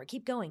me more.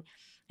 Keep going.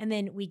 And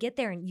then we get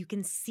there and you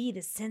can see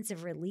the sense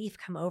of relief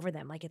come over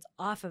them. Like it's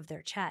off of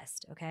their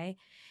chest. Okay.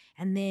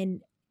 And then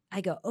I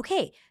go,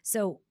 okay,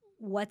 so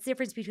what's the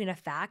difference between a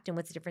fact and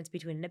what's the difference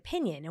between an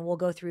opinion? And we'll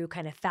go through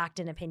kind of fact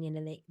and opinion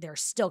and they're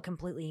still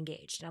completely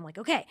engaged. And I'm like,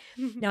 okay,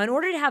 now in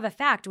order to have a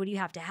fact, what do you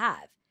have to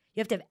have?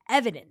 You have to have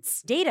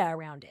evidence, data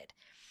around it.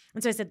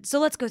 And so I said, so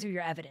let's go through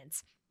your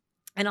evidence.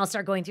 And I'll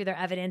start going through their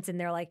evidence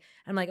and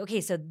I'm like, okay,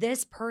 so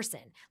this person,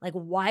 like,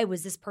 why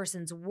was this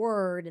person's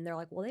word? And they're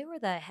like, well, they were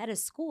the head of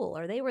school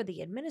or they were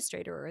the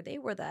administrator or they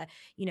were the,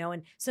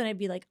 and so then I'd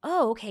be like,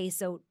 oh, okay,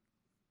 so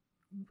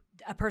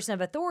a person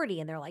of authority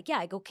and they're like, yeah,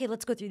 I go, okay,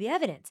 let's go through the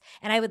evidence.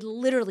 And I would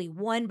literally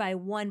one by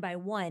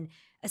one,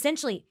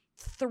 essentially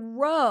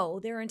throw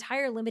their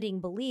entire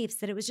limiting beliefs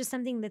that it was just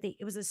something that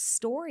it was a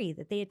story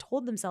that they had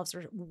told themselves,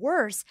 or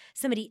worse,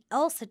 somebody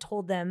else had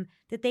told them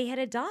that they had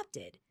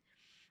adopted.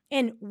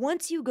 And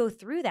once you go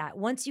through that,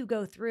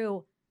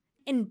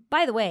 and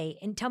by the way,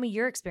 and tell me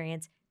your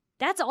experience,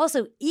 that's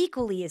also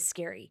equally as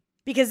scary,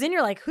 because then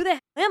you're like, who the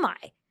hell am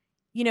I?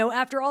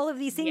 After all of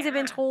these things have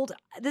been told,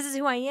 this is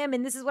who I am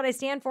and this is what I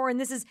stand for and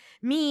this is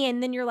me.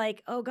 And then you're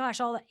like, oh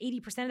gosh, all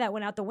 80% of that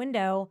went out the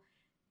window.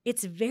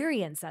 It's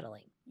very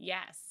unsettling.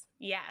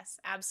 Yes,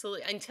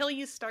 absolutely. Until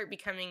you start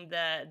becoming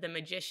the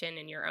magician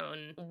in your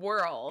own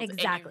world.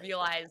 Exactly. And you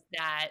realize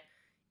that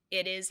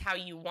it is how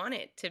you want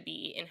it to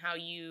be and how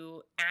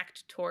you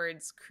act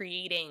towards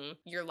creating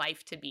your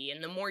life to be.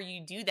 And the more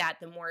you do that,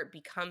 the more it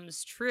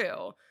becomes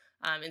true.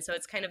 And so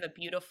it's kind of a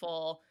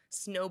beautiful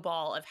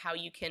snowball of how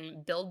you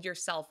can build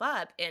yourself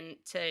up. And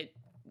to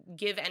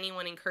give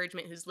anyone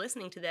encouragement who's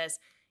listening to this,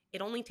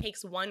 it only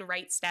takes one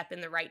right step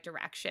in the right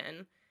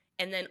direction.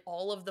 And then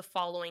all of the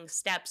following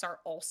steps are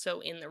also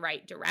in the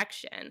right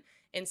direction.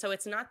 And so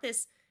it's not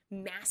this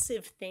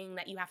massive thing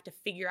that you have to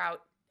figure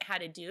out how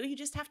to do. You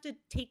just have to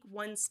take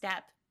one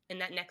step,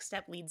 and that next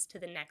step leads to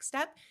the next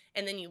step.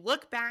 And then you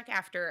look back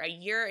after a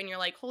year and you're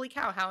like, holy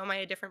cow, how am I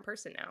a different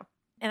person now?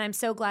 And I'm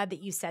so glad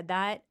that you said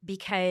that,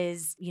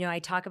 because, I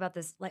talk about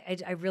this, like,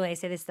 I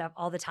say this stuff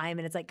all the time,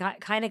 and it's like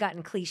kind of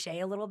gotten cliche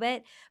a little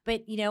bit,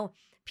 but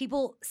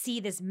people see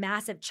this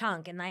massive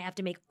chunk and I have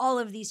to make all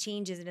of these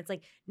changes. And it's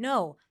like,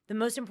 no, the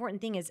most important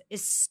thing is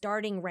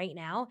starting right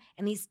now.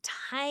 And these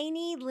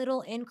tiny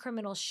little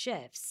incremental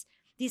shifts,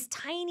 these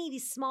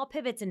small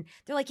pivots. And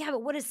they're like, yeah,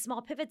 but what is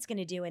small pivots going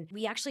to do? And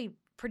we actually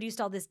produced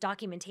all this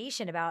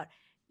documentation about,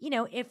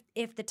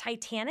 if the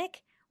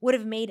Titanic would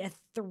have made a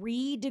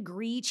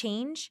 3-degree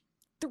change,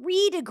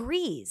 3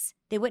 degrees,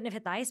 they wouldn't have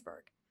hit the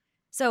iceberg.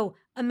 So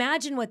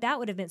imagine what that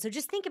would have been. So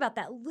just think about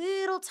that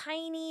little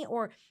tiny,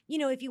 or,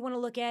 if you want to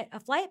look at a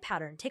flight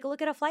pattern, take a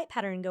look at a flight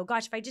pattern and go,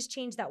 gosh, if I just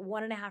changed that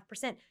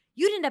 1.5%,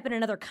 you'd end up in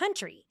another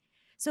country.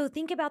 So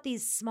think about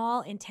these small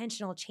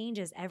intentional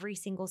changes every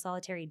single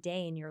solitary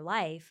day in your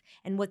life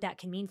and what that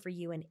can mean for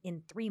you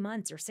in 3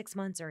 months or 6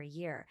 months or a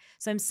year.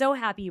 So I'm so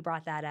happy you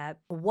brought that up.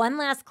 One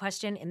last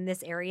question in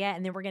this area,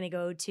 and then we're going to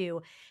go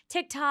to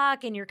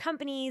TikTok and your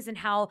companies and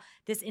how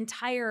this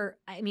entire,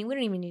 we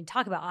don't even need to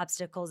talk about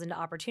obstacles into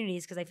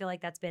opportunities, because I feel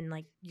like that's been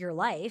like your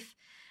life.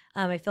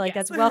 I feel like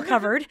that's well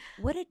covered.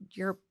 What did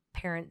your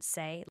parents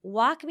say?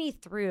 Walk me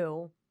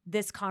through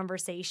this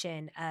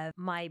conversation of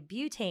my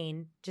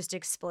butane just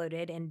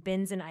exploded and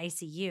Ben's in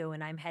ICU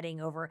and I'm heading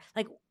over.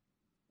 Like,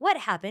 what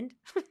happened?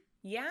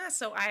 Yeah,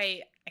 so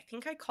I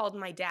think I called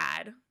my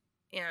dad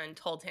and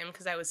told him,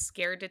 because I was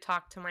scared to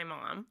talk to my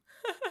mom.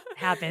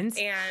 Happens.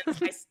 And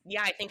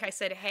I think I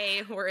said,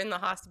 hey, we're in the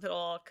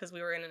hospital because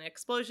we were in an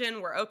explosion.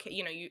 We're okay.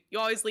 You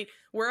always lead,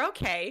 we're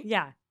okay.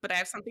 Yeah. But I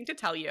have something to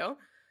tell you.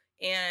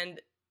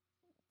 And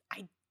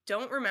I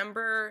don't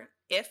remember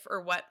if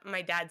or what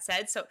my dad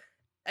said. So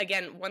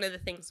again, one of the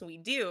things we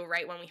do,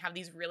 right, when we have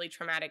these really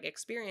traumatic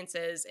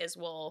experiences is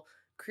we'll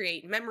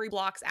create memory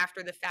blocks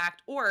after the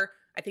fact. Or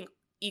I think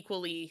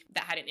equally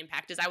that had an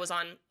impact is I was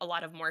on a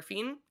lot of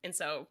morphine. And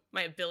so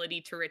my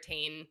ability to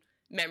retain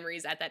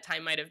memories at that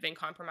time might have been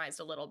compromised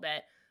a little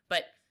bit.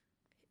 But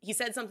he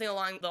said something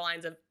along the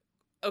lines of,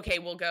 okay,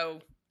 we'll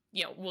go,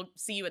 we'll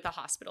see you at the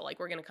hospital. Like,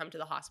 we're going to come to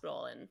the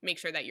hospital and make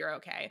sure that you're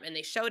okay. And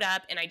they showed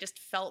up and I just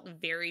felt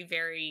very,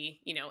 very,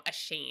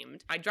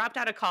 ashamed. I dropped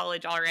out of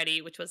college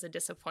already, which was a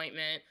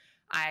disappointment.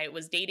 I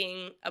was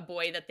dating a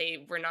boy that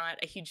they were not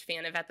a huge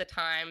fan of at the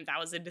time. That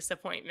was a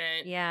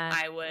disappointment. Yeah.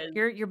 I was.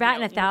 You're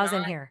batting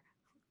 1,000 here.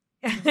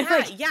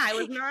 Yeah, I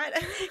was not.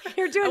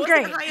 You're doing I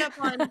great. wasn't high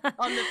up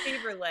on the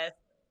favor list.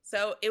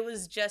 So it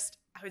was just,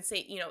 I would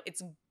say,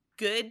 it's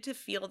good to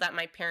feel that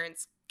my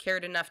parents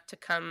cared enough to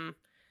come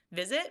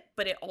visit,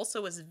 but it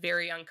also was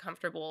very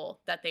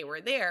uncomfortable that they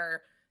were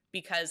there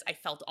because I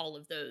felt all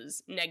of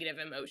those negative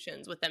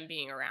emotions with them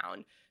being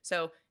around.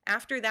 So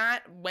after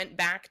that, went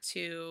back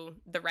to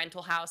the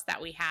rental house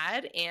that we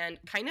had and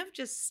kind of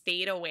just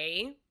stayed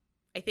away,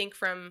 I think,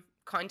 from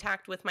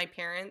contact with my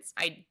parents.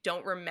 I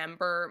don't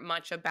remember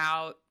much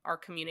about our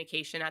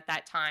communication at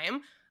that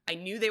time. I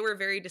knew they were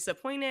very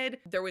disappointed.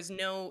 There was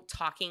no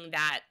talking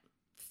that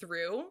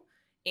through.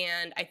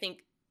 And I think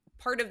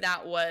part of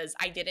that was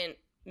I didn't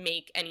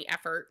make any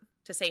effort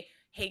to say,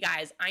 hey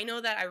guys, I know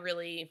that I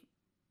really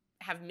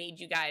have made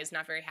you guys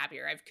not very happy,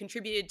 or I've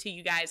contributed to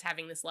you guys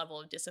having this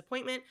level of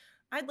disappointment.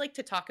 I'd like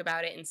to talk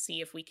about it and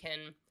see if we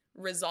can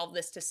resolve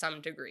this to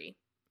some degree.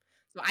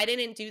 So I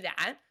didn't do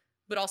that,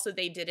 but also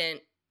they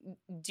didn't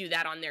do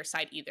that on their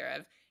side either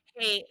of,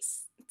 hey, it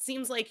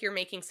seems like you're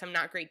making some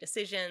not great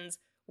decisions.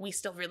 We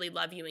still really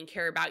love you and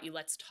care about you.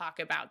 Let's talk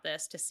about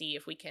this to see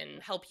if we can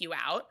help you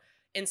out.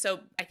 And so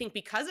I think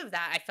because of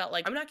that, I felt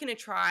like I'm not going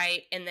to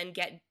try and then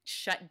get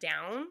shut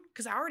down,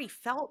 because I already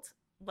felt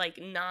like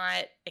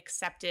not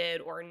accepted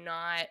or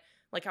not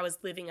like I was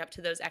living up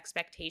to those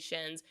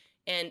expectations.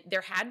 And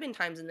there had been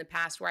times in the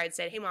past where I'd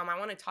said, hey, mom, I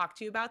want to talk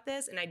to you about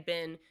this. And I'd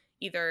been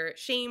either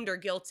shamed or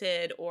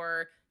guilted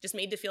or just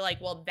made to feel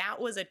like, well,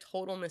 that was a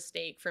total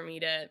mistake for me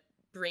to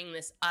bring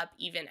this up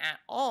even at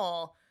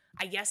all.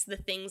 I guess the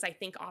things I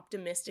think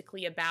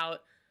optimistically about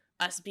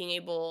us being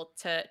able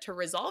to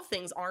resolve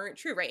things aren't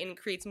true, right? And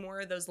it creates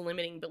more of those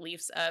limiting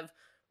beliefs of,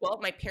 well,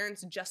 my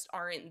parents just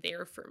aren't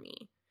there for me.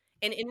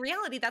 And in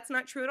reality, that's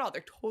not true at all.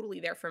 They're totally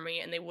there for me,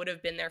 and they would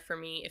have been there for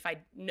me if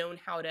I'd known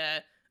how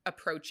to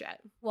approach it.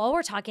 While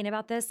we're talking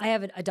about this, I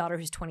have a daughter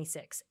who's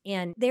 26,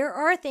 and there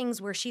are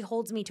things where she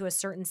holds me to a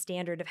certain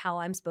standard of how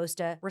I'm supposed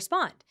to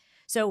respond.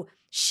 So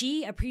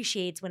she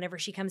appreciates whenever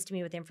she comes to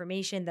me with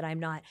information that I'm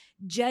not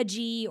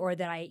judgy or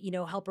that I,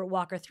 help her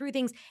walk her through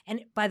things.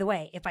 And by the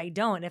way, if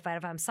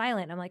I'm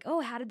silent, I'm like,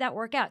 oh, how did that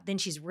work out? Then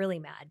she's really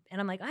mad. And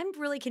I'm like, I'm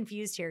really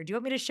confused here. Do you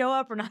want me to show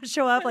up or not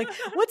show up? Like,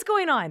 what's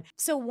going on?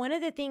 So one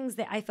of the things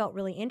that I felt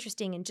really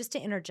interesting, and just to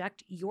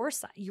interject your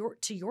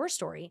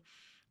story,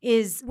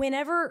 is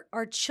whenever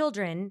our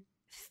children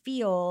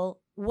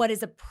feel what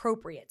is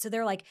appropriate. So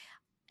they're like,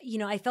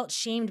 I felt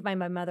shamed by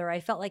my mother. I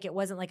felt like it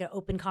wasn't like an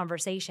open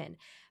conversation.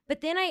 But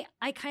then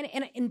I kind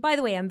of, and by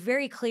the way, I'm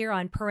very clear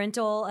on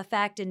parental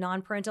effect and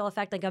non-parental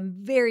effect. Like I'm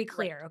very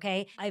clear, right.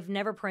 Okay? I've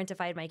never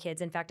parentified my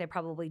kids. In fact, I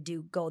probably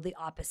do go the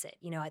opposite.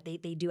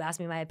 They do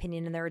ask me my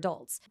opinion and they're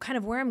adults. Kind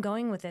of where I'm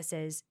going with this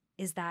is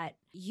that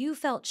you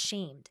felt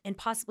shamed and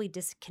possibly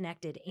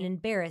disconnected and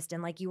embarrassed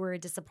and like you were a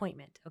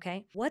disappointment,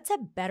 okay? What's a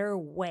better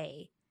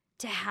way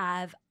to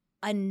have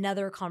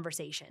another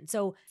conversation?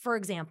 So, for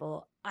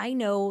example, I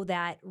know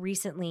that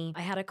recently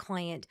I had a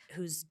client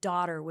whose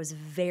daughter was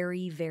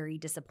very, very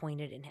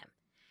disappointed in him.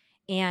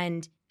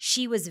 And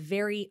she was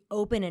very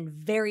open and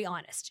very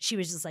honest. She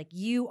was just like,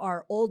 you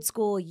are old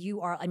school.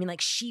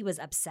 She was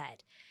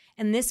upset.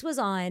 And this was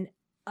on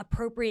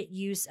appropriate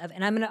use of,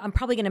 and I'm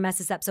probably going to mess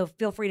this up, so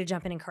feel free to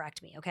jump in and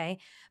correct me, okay?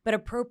 But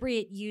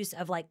appropriate use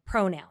of like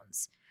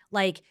pronouns.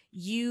 Like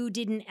you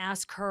didn't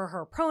ask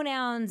her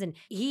pronouns, and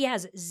he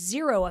has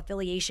zero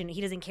affiliation.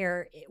 He doesn't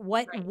care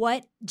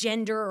what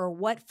gender or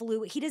what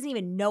fluid. He doesn't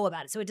even know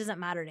about it, so it doesn't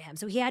matter to him.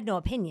 So he had no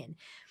opinion.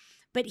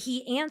 But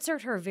he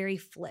answered her very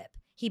flip.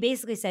 He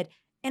basically said,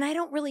 and I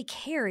don't really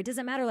care. It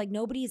doesn't matter. Like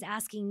nobody's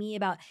asking me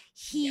about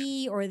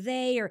he or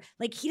they, or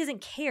like he doesn't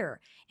care.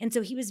 And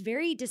so he was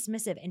very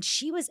dismissive, and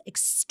she was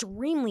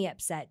extremely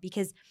upset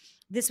because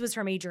this was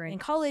her major in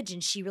college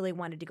and she really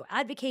wanted to go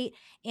advocate,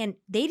 and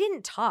they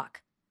didn't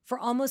talk for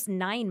almost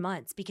 9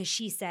 months because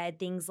she said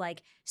things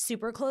like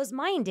super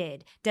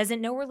closed-minded, doesn't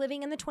know we're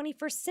living in the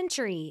 21st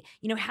century,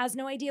 has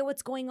no idea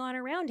what's going on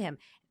around him.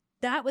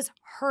 That was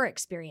her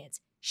experience.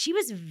 She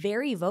was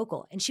very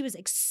vocal, and she was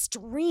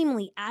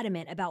extremely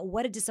adamant about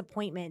what a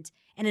disappointment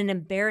and an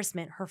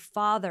embarrassment her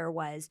father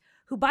was,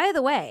 who, by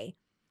the way,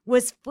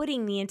 was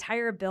footing the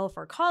entire bill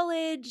for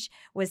college,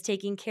 was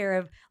taking care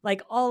of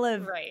like all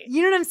of, right.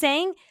 You know what I'm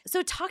saying?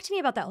 So talk to me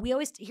about that. We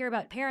always hear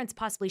about parents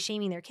possibly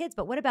shaming their kids,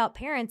 but what about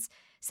parents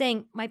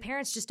saying, my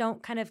parents just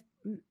don't kind of,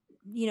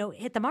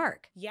 hit the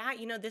mark? Yeah,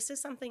 this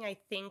is something I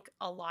think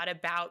a lot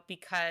about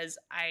because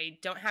I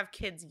don't have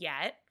kids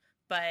yet,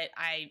 but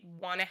I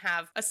want to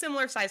have a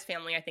similar size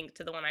family, I think,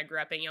 to the one I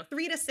grew up in.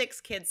 3 to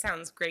 6 kids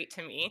sounds great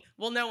to me.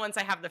 We'll know once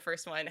I have the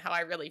first one how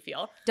I really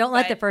feel. Don't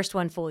let the first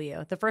one fool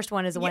you. The first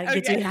one is the one that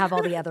gets you to have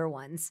all the other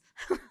ones.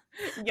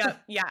 Yeah,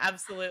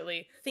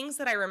 absolutely. Things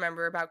that I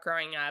remember about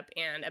growing up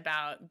and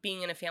about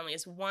being in a family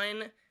is,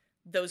 one,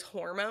 those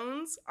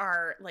hormones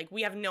are like,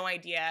 we have no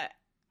idea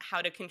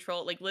how to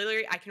control. Like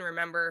literally, I can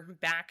remember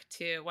back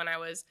to when I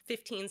was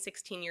 15,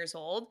 16 years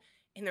old,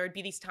 and there would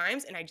be these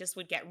times and I just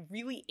would get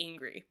really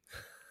angry.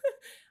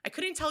 I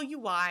couldn't tell you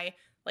why.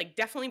 Like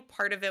definitely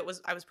part of it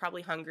was I was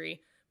probably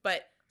hungry,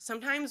 but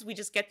sometimes we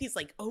just get these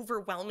like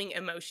overwhelming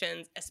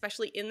emotions,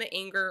 especially in the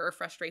anger or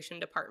frustration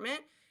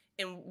department.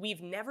 And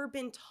we've never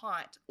been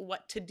taught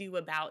what to do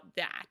about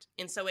that.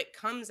 And so it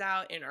comes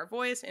out in our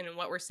voice and in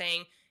what we're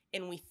saying.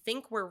 And we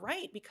think we're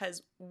right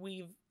because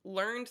we've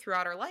learned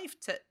throughout our life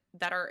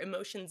that our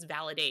emotions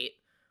validate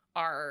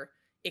our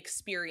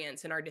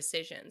experience and our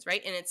decisions,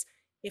 right? And it's,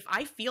 if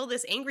I feel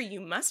this angry, you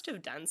must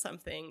have done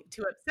something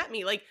to upset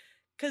me. Like,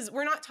 because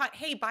we're not taught,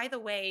 hey, by the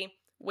way,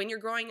 when you're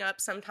growing up,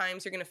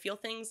 sometimes you're going to feel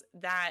things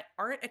that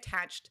aren't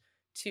attached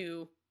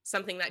to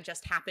something that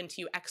just happened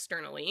to you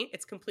externally.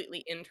 It's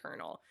completely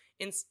internal.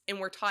 And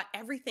we're taught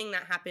everything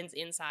that happens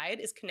inside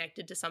is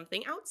connected to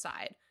something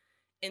outside.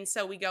 And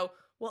so we go,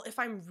 well, if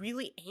I'm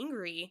really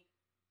angry,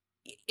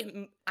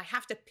 I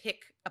have to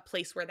pick a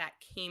place where that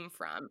came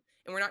from.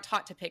 And we're not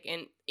taught to pick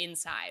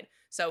inside.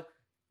 So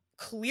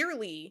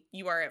clearly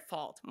you are at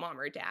fault, mom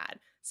or dad.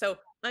 So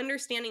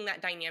understanding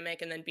that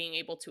dynamic and then being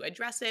able to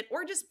address it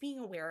or just being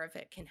aware of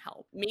it can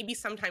help. Maybe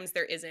sometimes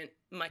there isn't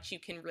much you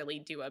can really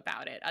do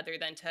about it other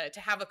than to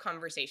have a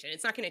conversation.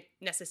 It's not going to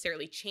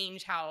necessarily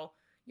change how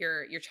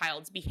your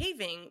child's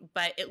behaving,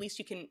 but at least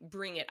you can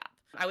bring it up.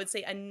 I would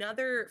say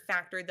another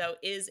factor, though,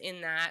 is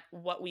in that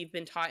what we've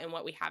been taught and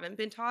what we haven't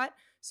been taught.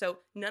 So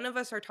none of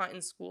us are taught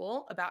in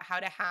school about how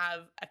to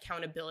have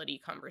accountability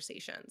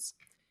conversations.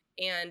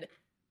 And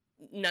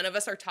none of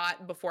us are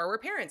taught before we're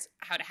parents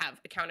how to have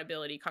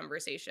accountability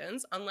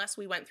conversations unless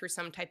we went through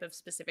some type of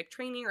specific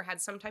training or had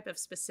some type of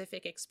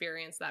specific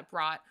experience that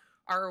brought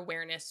our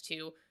awareness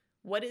to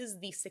what is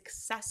the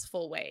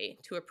successful way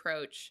to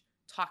approach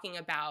talking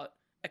about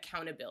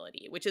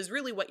accountability, which is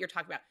really what you're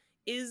talking about.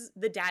 Is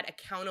the dad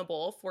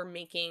accountable for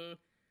making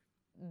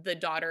the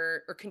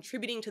daughter or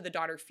contributing to the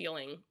daughter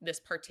feeling this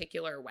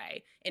particular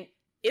way? And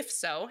if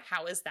so,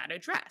 how is that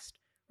addressed,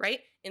 right?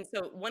 And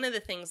so one of the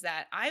things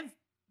that I've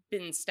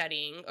been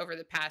studying over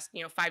the past,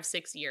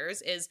 5-6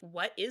 years is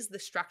what is the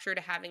structure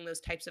to having those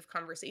types of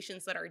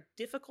conversations that are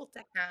difficult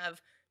to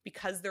have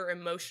because they're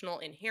emotional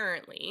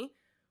inherently,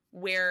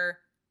 where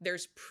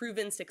there's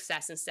proven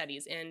success in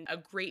studies. And a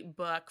great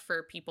book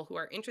for people who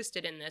are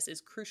interested in this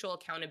is Crucial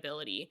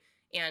Accountability.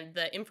 And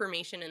the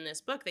information in this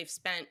book,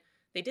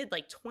 they did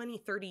like 20,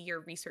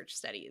 30-year research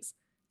studies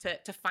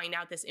to find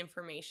out this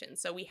information.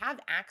 So we have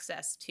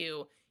access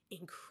to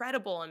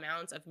incredible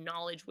amounts of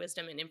knowledge,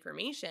 wisdom, and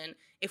information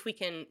if we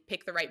can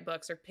pick the right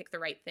books or pick the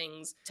right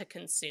things to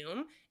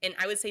consume. And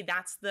I would say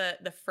that's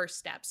the first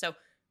step. So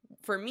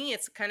for me,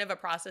 it's kind of a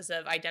process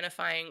of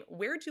identifying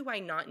where do I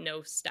not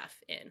know stuff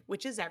in,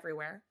 which is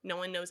everywhere. No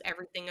one knows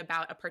everything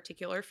about a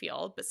particular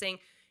field, but saying,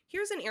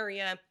 here's an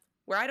area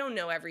where I don't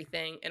know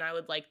everything and I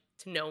would like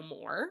to know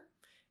more.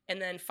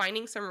 And then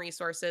finding some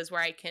resources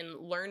where I can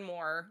learn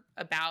more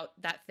about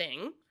that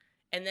thing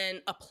and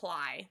then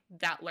apply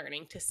that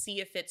learning to see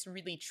if it's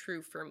really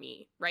true for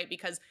me, right?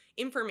 Because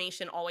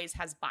information always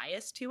has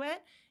bias to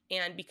it.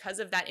 And because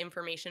of that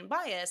information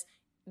bias,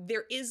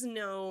 there is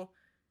no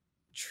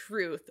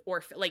truth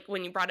or like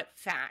when you brought up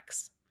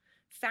facts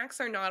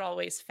are not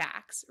always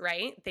facts,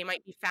 right? They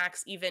might be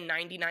facts even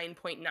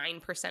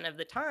 99.9% of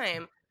the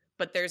time,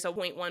 but there's a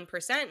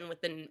 0.1%. And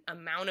with the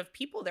amount of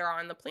people there are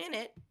on the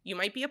planet, you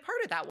might be a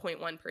part of that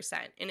 0.1%.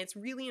 And it's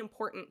really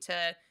important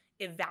to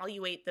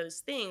evaluate those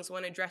things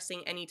when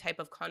addressing any type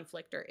of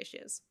conflict or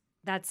issues.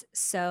 That's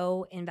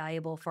so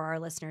invaluable for our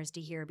listeners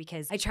to hear,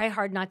 because I try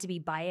hard not to be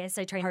biased.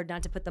 I try hard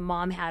not to put the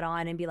mom hat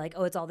on and be like,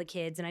 oh, it's all the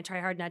kids. And I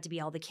try hard not to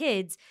be all the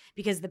kids,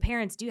 because the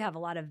parents do have a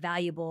lot of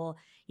valuable,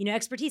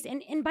 expertise.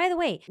 And by the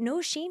way, no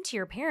shame to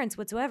your parents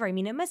whatsoever. I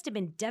mean, it must have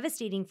been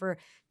devastating for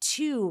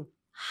two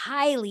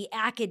highly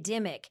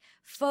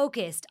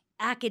focused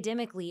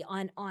academically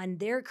on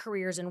their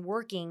careers and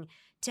working,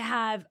 to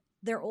have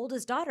their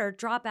oldest daughter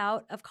drop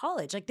out of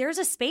college. Like, there's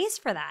a space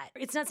for that.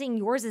 It's not saying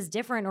yours is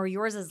different or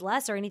yours is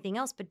less or anything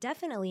else, but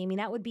definitely, I mean,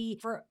 that would be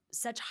for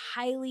such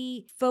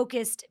highly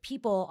focused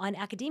people on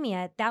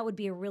academia, that would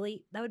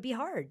be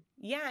hard.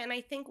 Yeah. And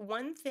I think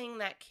one thing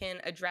that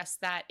can address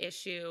that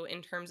issue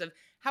in terms of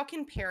how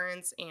can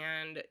parents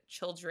and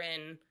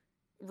children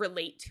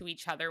relate to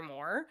each other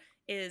more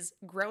is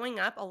growing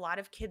up, a lot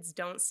of kids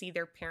don't see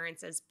their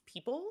parents as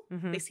people.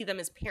 Mm-hmm. They see them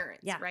as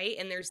parents, right?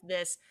 And there's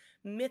this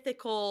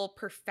mythical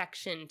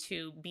perfection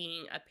to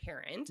being a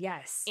parent.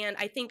 Yes. And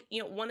I think,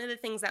 one of the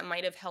things that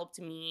might have helped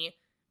me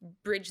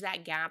bridge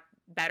that gap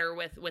better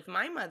with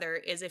my mother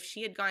is if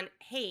she had gone,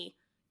 hey,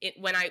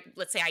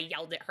 let's say I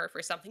yelled at her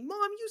for something,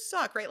 Mom, you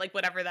suck, right? Like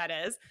whatever that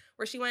is,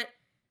 where she went,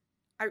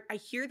 I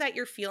hear that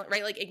you're feeling,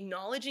 right? Like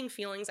acknowledging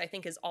feelings, I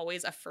think, is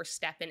always a first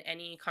step in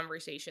any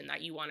conversation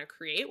that you want to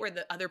create where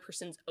the other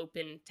person's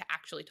open to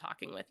actually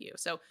talking with you.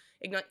 So,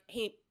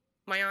 hey,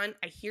 Maayan,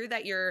 I hear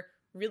that you're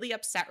really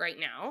upset right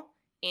now,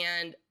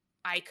 and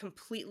I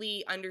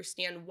completely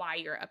understand why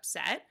you're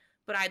upset,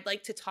 but I'd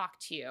like to talk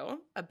to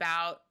you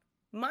about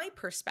my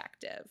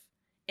perspective.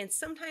 And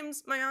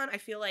sometimes, Maayan, I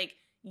feel like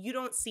you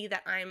don't see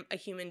that I'm a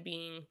human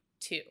being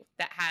too,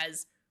 that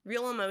has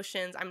real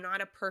emotions. I'm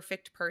not a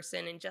perfect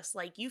person. And just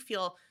like you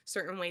feel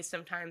certain ways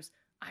sometimes,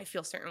 I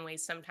feel certain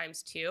ways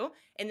sometimes too.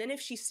 And then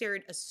if she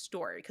shared a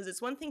story, because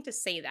it's one thing to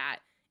say that,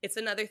 it's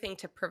another thing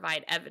to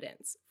provide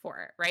evidence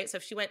for it, right? So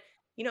if she went,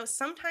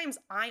 sometimes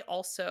I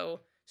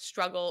also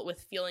struggle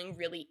with feeling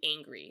really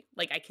angry.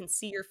 Like I can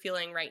see you're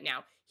feeling right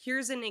now.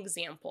 Here's an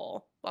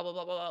example, blah, blah,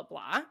 blah, blah, blah,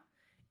 blah.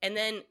 And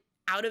then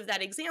out of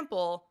that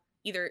example,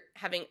 either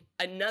having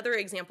another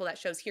example that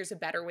shows here's a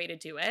better way to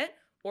do it,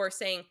 or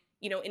saying,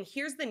 and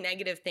here's the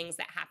negative things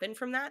that happened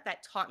from that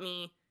taught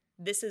me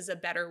this is a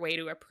better way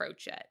to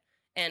approach it.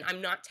 And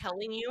I'm not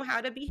telling you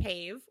how to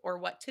behave or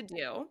what to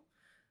do,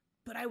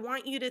 but I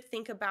want you to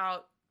think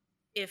about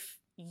if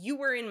you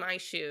were in my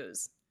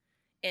shoes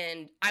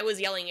and I was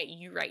yelling at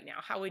you right now,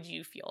 how would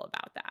you feel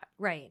about that?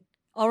 Right.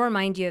 I'll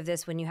remind you of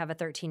this when you have a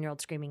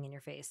 13-year-old screaming in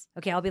your face.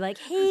 Okay, I'll be like,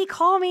 hey,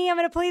 call me. I'm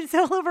going to play this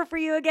all over for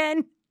you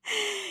again.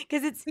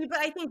 But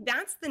I think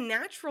that's the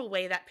natural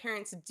way that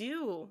parents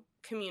do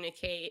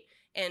communicate.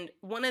 And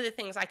one of the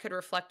things I could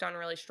reflect on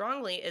really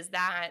strongly is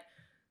that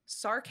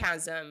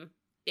sarcasm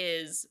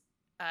is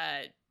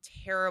a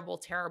terrible,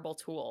 terrible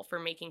tool for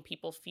making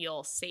people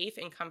feel safe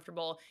and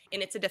comfortable.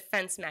 And it's a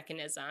defense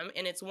mechanism.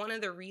 And it's one of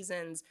the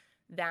reasons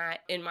that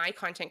in my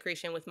content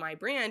creation with my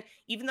brand,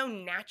 even though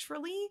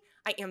naturally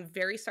I am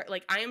very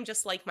I am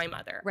just like my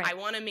mother. Right. I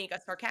want to make a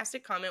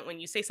sarcastic comment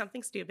when you say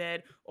something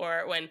stupid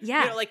or when,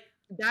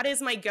 that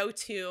is my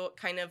go-to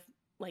kind of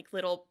like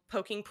little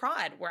poking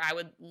prod where I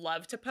would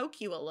love to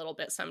poke you a little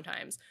bit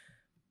sometimes.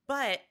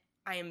 But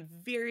I am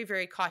very,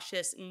 very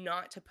cautious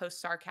not to post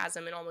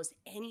sarcasm in almost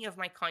any of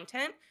my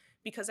content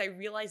because I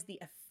realize the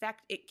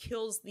effect, it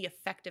kills the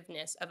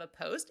effectiveness of a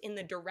post in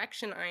the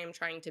direction I am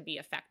trying to be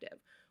effective,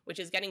 which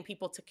is getting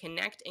people to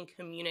connect and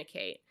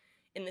communicate.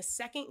 And the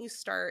second you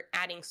start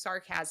adding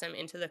sarcasm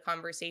into the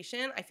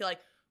conversation, I feel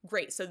like,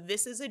 great, so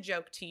this is a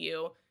joke to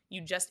you.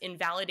 You just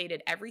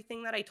invalidated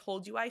everything that I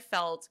told you I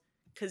felt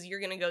because you're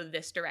going to go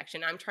this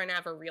direction. I'm trying to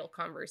have a real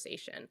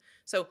conversation.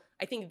 So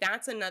I think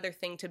that's another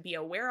thing to be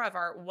aware of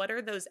are what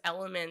are those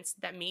elements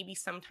that maybe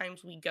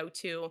sometimes we go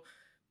to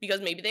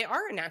because maybe they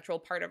are a natural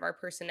part of our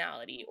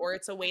personality, or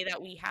it's a way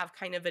that we have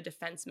kind of a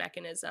defense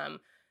mechanism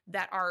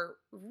that are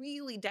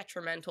really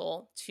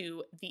detrimental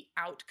to the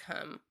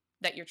outcome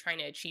that you're trying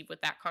to achieve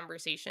with that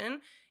conversation.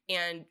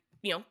 And,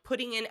 you know,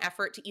 putting in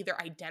effort to either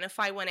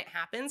identify when it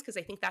happens, because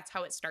I think that's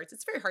how it starts.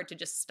 It's very hard to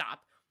just stop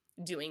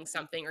doing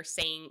something or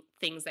saying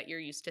things that you're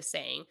used to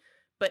saying,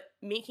 but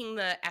making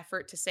the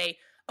effort to say,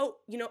 oh,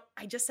 you know,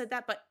 I just said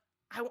that, but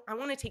I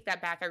want to take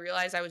that back. I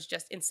realize I was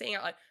just, in saying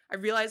out loud, I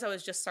realized I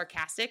was just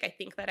sarcastic. I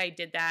think that I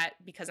did that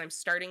because I'm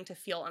starting to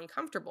feel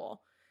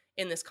uncomfortable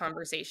in this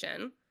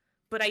conversation,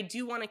 but I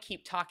do want to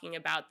keep talking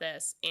about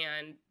this,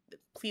 and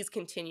please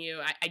continue.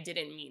 I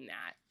didn't mean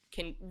that.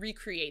 Can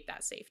recreate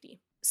that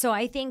safety. So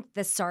I think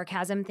the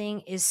sarcasm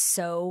thing is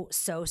so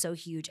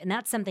huge. And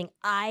that's something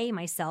I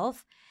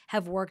myself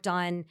have worked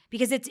on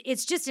because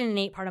it's just an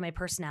innate part of my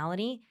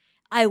personality.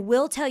 I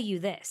will tell you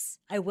this.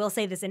 I will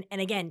say this. And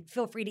again,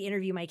 feel free to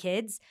interview my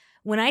kids.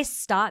 When I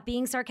stop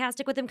being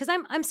sarcastic with them, because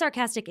I'm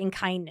sarcastic in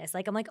kindness.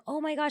 Like I'm like,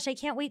 oh my gosh, I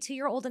can't wait till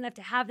you're old enough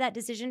to have that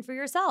decision for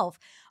yourself.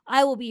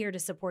 I will be here to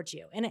support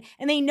you. And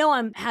they know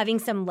I'm having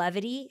some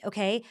levity,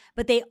 okay?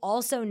 But they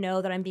also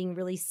know that I'm being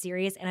really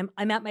serious and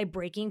I'm at my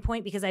breaking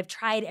point because I've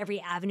tried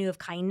every avenue of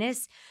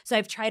kindness. So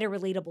I've tried a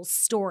relatable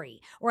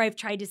story, or I've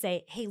tried to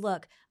say, hey,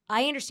 look,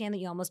 I understand that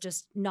you almost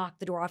just knocked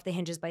the door off the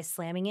hinges by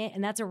slamming it,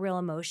 and that's a real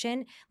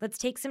emotion. Let's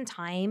take some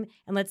time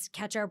and let's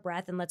catch our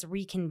breath and let's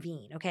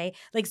reconvene, okay?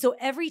 Like, so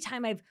every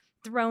time I've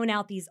thrown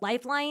out these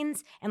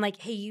lifelines and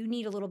like, hey, you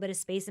need a little bit of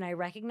space, and I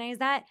recognize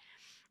that,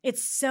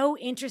 it's so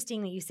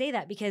interesting that you say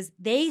that because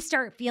they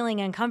start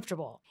feeling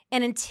uncomfortable.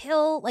 And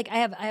until, like, I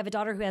have a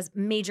daughter who has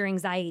major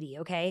anxiety,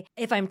 okay?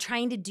 If I'm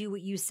trying to do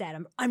what you said,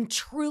 I'm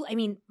truly, I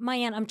mean,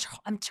 Maya,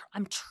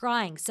 I'm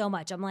trying so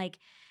much. I'm like,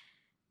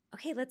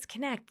 okay, let's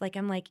connect. Like,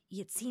 I'm like,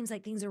 it seems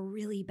like things are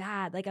really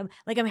bad. Like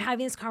I'm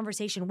having this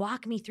conversation,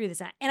 walk me through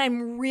this. And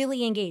I'm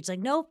really engaged,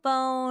 like no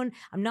phone.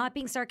 I'm not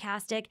being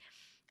sarcastic.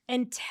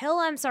 Until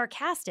I'm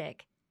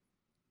sarcastic,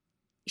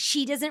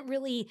 she just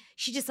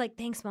like,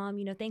 thanks mom,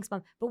 thanks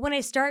mom. But when I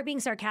start being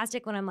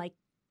sarcastic, when I'm like,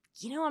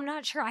 I'm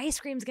not sure ice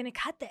cream's going to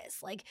cut this.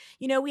 Like,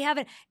 we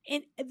haven't,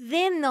 and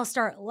then they'll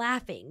start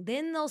laughing.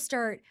 Then they'll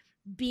start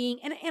being,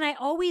 and I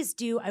always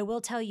do, I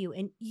will tell you,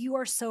 and you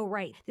are so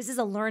right. This is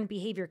a learned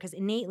behavior because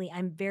innately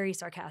I'm very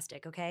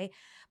sarcastic, okay?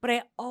 But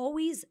I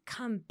always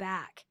come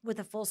back with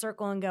a full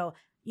circle and go,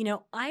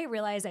 I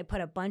realize I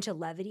put a bunch of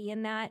levity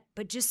in that,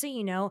 but just so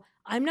you know,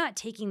 I'm not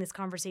taking this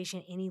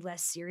conversation any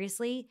less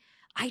seriously.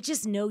 I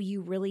just know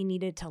you really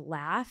needed to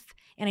laugh,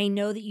 and I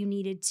know that you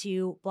needed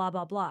to blah,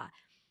 blah, blah.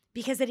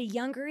 Because at a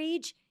younger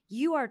age,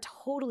 you are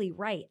totally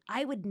right.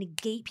 I would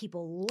negate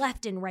people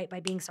left and right by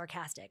being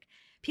sarcastic.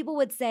 People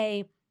would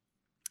say,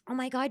 oh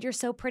my God, you're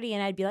so pretty.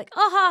 And I'd be like,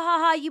 oh, ha,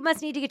 ha, ha, you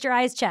must need to get your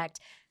eyes checked.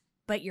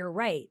 But you're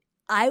right.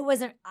 I was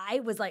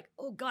like,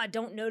 oh God,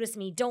 don't notice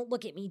me. Don't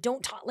look at me.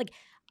 Don't talk. Like,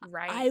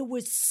 right. I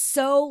was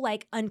so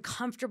like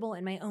uncomfortable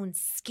in my own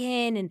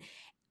skin. And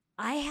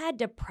I had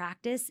to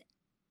practice.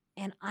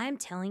 And I'm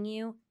telling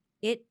you,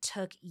 it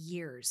took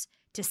years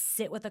to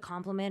sit with a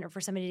compliment or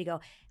for somebody to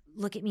go,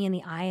 look at me in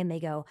the eye. And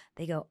they go,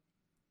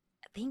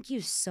 thank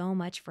you so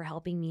much for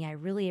helping me. I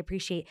really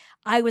appreciate.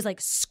 I was like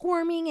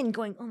squirming and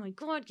going, oh my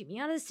God, get me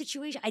out of this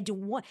situation. I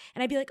don't want,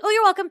 and I'd be like, oh,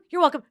 you're welcome.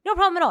 You're welcome. No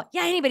problem at all.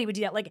 Yeah, anybody would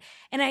do that. Like,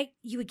 and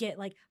you would get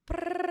like,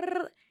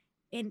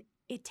 and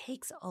it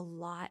takes a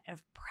lot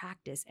of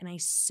practice. And I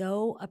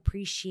so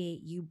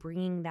appreciate you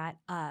bringing that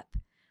up,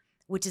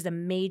 which is a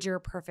major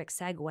perfect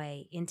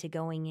segue into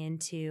going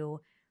into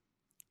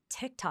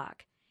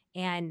TikTok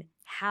and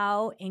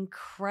how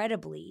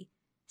incredibly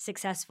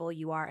successful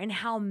you are and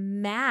how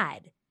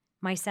mad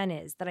my son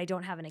is that I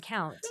don't have an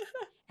account,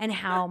 and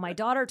how my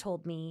daughter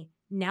told me,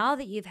 now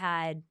that you've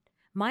had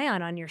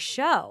Mayan on your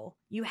show,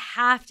 you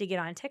have to get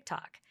on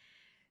TikTok.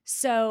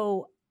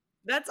 So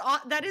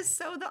that is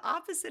so the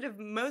opposite of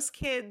most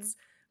kids.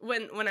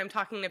 When I'm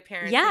talking to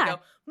parents, yeah. They go,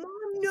 Mom,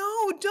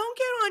 no, don't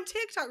get on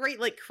TikTok, right?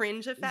 Like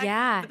cringe effect.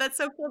 Yeah. But that's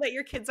so cool that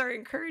your kids are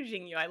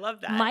encouraging you. I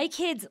love that. My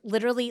kids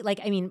literally,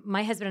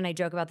 my husband and I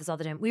joke about this all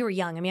the time. We were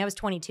young. I was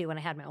 22 when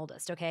I had my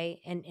oldest,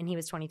 okay? And he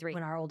was 23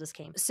 when our oldest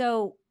came.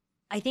 So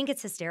I think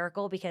it's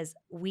hysterical because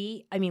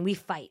we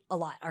fight a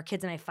lot. Our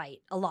kids and I fight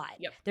a lot.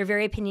 Yep. They're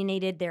very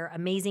opinionated. They're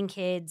amazing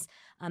kids.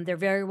 They're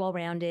very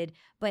well-rounded.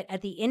 But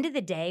at the end of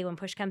the day, when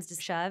push comes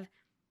to shove,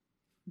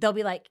 they'll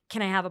be like,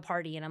 can I have a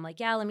party? And I'm like,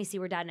 yeah, let me see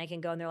where Dad and I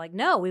can go. And they're like,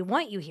 no, we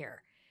want you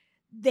here.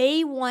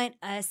 they want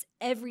us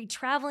every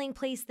traveling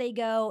place they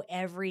go,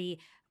 every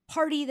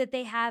party that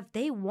they have,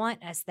 they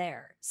want us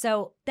there.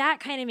 So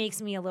that kind of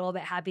makes me a little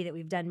bit happy that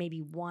we've done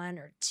maybe one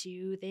or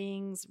two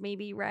things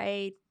maybe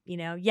right,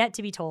 yet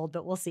to be told,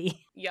 but we'll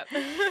see. Yep.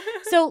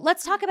 So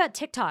let's talk about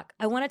TikTok.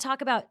 I want to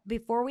talk about,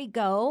 before we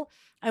go,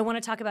 I want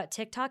to talk about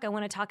TikTok. I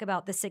want to talk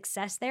about the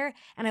success there.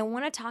 And I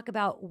want to talk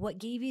about what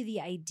gave you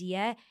the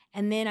idea.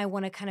 And then I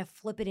want to kind of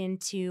flip it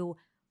into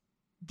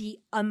the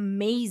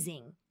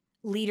amazing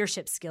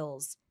leadership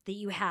skills that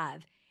you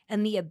have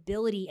and the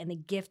ability and the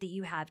gift that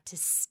you have to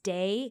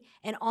stay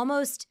and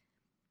almost,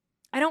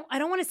 I don't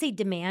want to say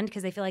demand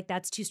because I feel like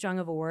that's too strong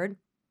of a word,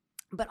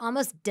 but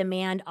almost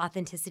demand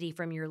authenticity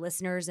from your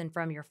listeners and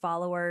from your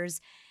followers.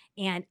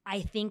 And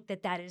I think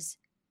that is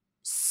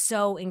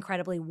so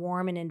incredibly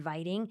warm and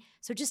inviting.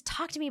 So just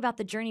talk to me about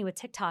the journey with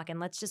TikTok and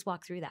let's just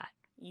walk through that.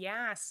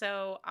 Yeah,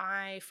 so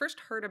I first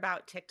heard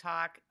about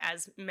TikTok,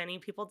 as many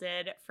people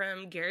did,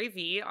 from Gary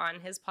Vee on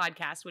his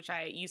podcast, which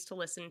I used to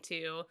listen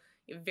to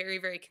very,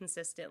 very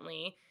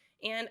consistently.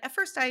 And at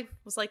first I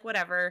was like,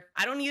 whatever,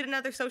 I don't need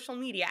another social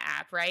media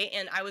app, right?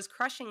 And I was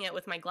crushing it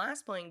with my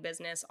glassblowing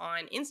business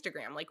on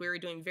Instagram. Like we were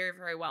doing very,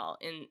 very well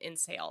in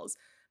sales.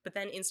 But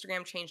then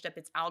Instagram changed up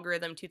its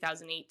algorithm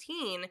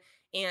 2018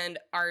 and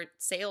our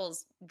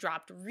sales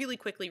dropped really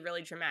quickly,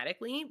 really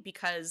dramatically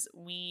because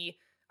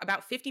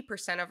about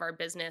 50% of our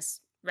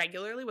business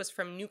regularly was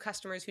from new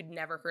customers who'd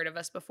never heard of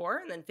us before.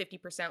 And then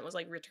 50% was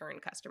like return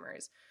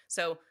customers.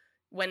 So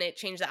when it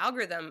changed the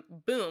algorithm,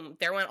 boom,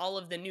 there went all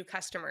of the new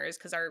customers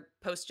because our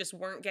posts just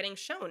weren't getting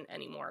shown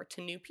anymore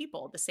to new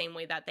people the same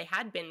way that they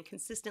had been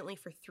consistently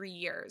for 3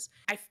 years.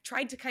 I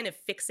tried to kind of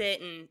fix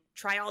it and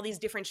try all these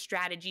different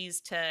strategies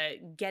to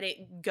get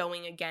it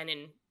going again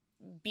and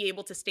be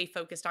able to stay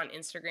focused on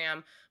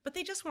Instagram, but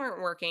they just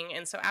weren't working.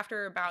 And so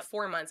after about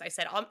 4 months, I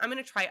said, I'm going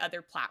to try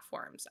other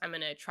platforms. I'm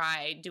going to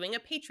try doing a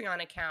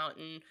Patreon account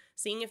and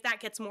seeing if that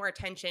gets more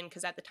attention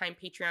because at the time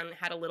Patreon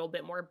had a little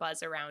bit more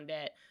buzz around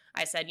it.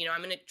 I said,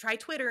 I'm going to try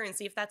Twitter and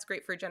see if that's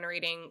great for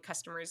generating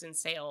customers and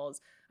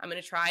sales. I'm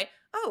going to try,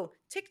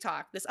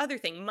 TikTok, this other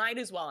thing, might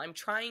as well. I'm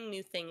trying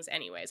new things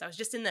anyways. I was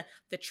just in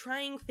the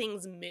trying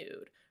things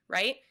mood,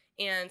 right?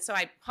 And so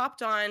I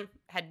hopped on,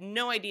 had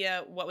no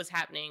idea what was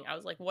happening. I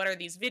was like, what are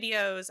these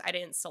videos? I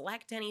didn't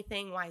select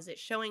anything. Why is it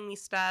showing me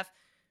stuff?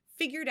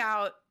 Figured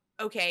out,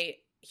 okay,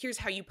 here's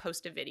how you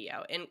post a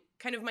video. And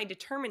kind of my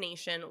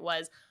determination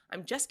was,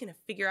 I'm just going to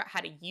figure out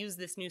how to use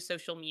this new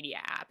social media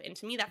app. And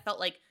to me, that felt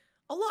like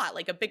a lot,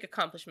 like a big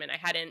accomplishment. I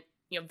hadn't,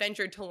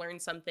 ventured to learn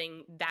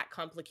something that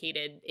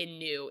complicated and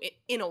new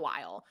in a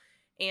while.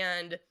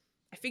 And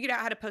I figured out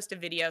how to post a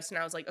video. So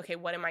now I was like, okay,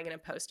 what am I going to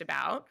post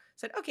about? I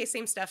said, okay,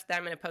 same stuff that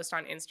I'm going to post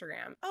on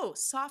Instagram. Oh,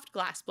 soft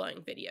glass blowing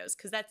videos,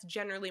 because that's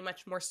generally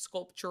much more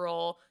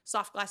sculptural.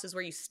 Soft glass is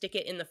where you stick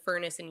it in the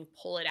furnace and you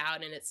pull it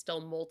out and it's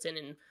still molten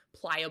and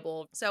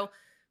pliable. So I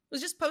was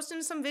just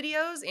posting some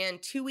videos,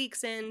 and 2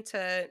 weeks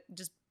into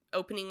just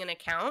opening an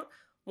account,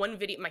 one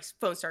video, my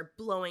phone started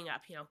blowing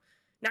up,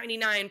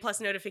 99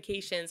 plus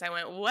notifications. I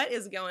went, what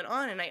is going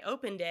on? And I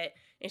opened it.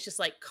 And it's just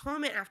like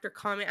comment after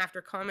comment after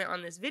comment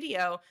on this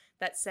video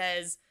that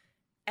says,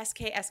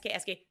 SK,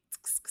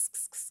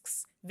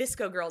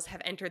 VSCO girls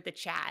have entered the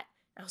chat.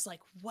 I was like,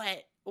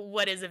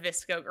 what is a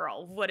VSCO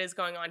girl? What is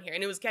going on here?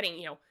 And it was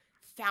getting,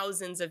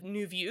 thousands of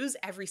new views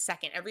every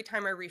second. Every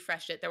time I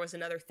refreshed it, there was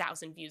another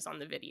 1,000 views on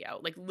the video.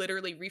 Like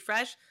literally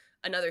refresh,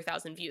 another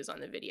 1,000 views on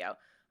the video.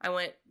 I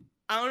went,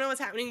 I don't know what's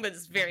happening, but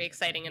it's very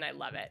exciting and I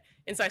love it.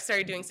 And so I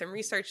started doing some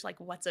research, like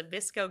what's a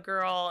VSCO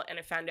girl? And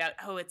I found out,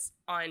 it's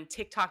on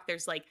TikTok.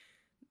 There's like,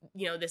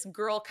 this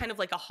girl, kind of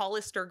like a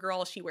Hollister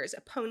girl. She wears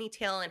a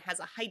ponytail and has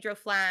a hydro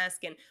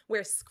flask and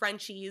wears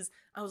scrunchies.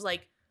 I was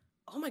like,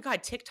 oh my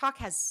God, TikTok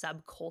has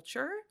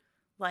subculture?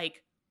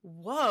 Like,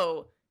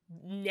 whoa,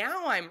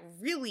 now I'm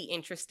really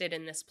interested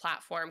in this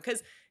platform,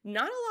 because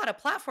not a lot of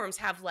platforms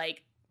have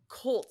like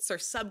cults or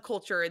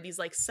subculture or these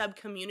like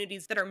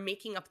sub-communities that are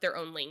making up their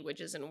own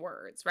languages and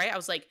words, right? I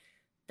was like,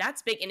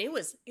 that's big. And it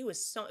was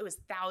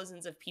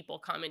thousands of people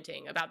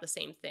commenting about the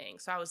same thing.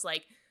 So I was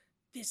like,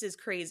 this is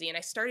crazy. And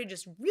I started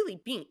just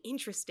really being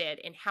interested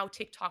in how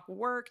TikTok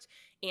worked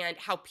and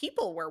how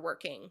people were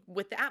working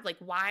with the app. Like,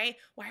 why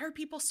are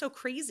people so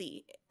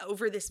crazy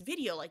over this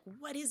video? Like,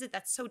 what is it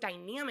that's so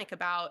dynamic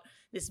about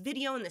this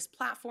video and this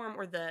platform,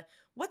 or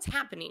what's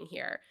happening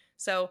here?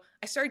 So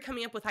I started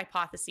coming up with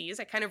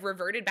hypotheses. I kind of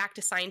reverted back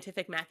to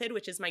scientific method,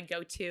 which is my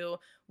go-to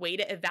way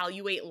to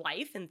evaluate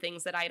life and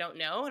things that I don't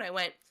know. And I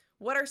went,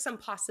 what are some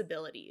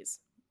possibilities?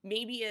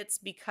 Maybe it's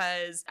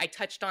because I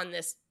touched on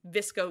this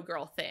VSCO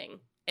girl thing,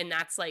 and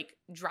that's like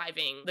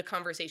driving the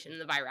conversation and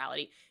the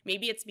virality.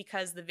 Maybe it's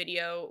because the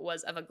video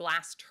was of a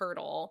glass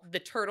turtle, the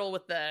turtle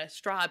with the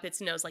straw up its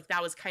nose, like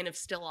that was kind of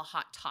still a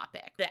hot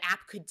topic. The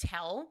app could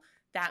tell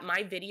that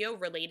my video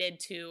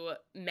related to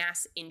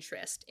mass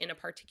interest in a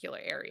particular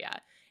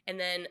area. And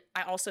then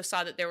I also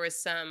saw that there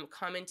was some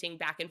commenting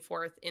back and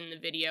forth in the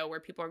video where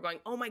people are going,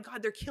 oh my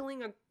God, they're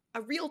killing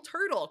a real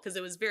turtle, because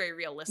it was very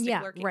realistic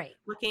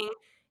looking.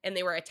 And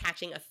they were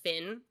attaching a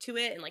fin to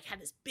it and like had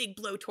this big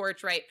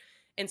blowtorch, right?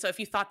 And so if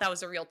you thought that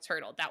was a real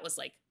turtle, that was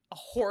like a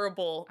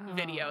horrible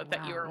video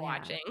that you were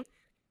watching.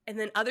 And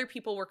then other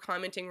people were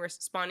commenting,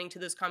 responding to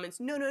those comments,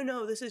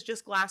 no, this is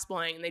just glass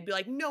blowing. And they'd be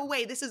like, no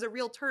way, this is a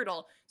real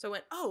turtle. So I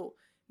went, oh,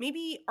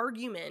 maybe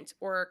argument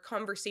or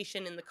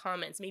conversation in the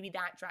comments, maybe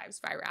that drives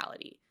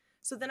virality.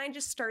 So then I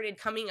just started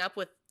coming up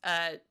with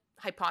a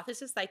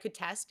hypothesis that I could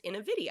test in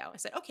a video. I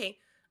said, okay,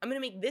 I'm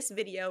going to make this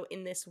video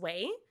in this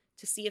way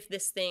to see if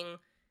this thing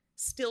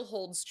still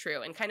holds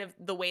true. And kind of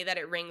the way that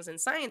it rings in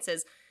science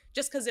is,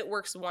 just because it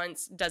works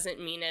once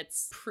doesn't mean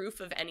it's proof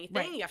of anything.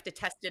 Right. You have to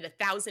test it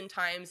 1,000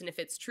 times. And if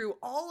it's true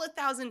all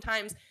 1,000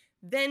 times,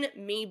 then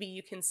maybe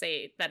you can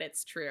say that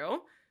it's true,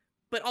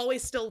 but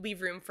always still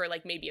leave room for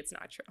like, maybe it's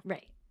not true.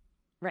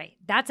 Right.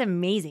 That's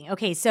amazing.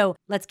 Okay. So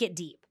let's get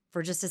deep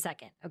for just a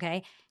second.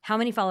 Okay. How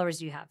many followers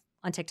do you have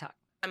on TikTok?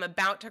 I'm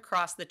about to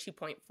cross the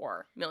 2.4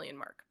 million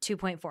mark.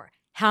 2.4.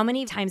 How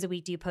many times a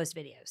week do you post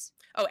videos?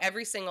 Oh,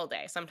 every single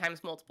day,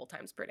 sometimes multiple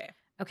times per day.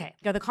 Okay.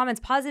 Are the comments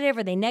positive?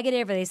 Are they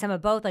negative? Are they some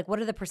of both? Like, what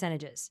are the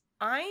percentages?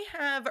 I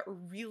have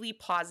really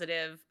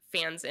positive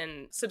fans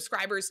and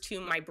subscribers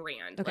to my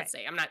brand, let's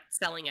say. I'm not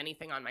selling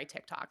anything on my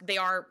TikTok. They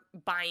are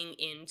buying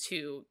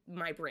into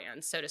my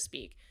brand, so to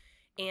speak.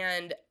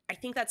 And I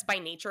think that's by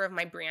nature of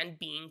my brand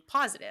being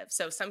positive.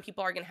 So some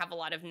people are going to have a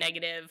lot of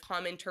negative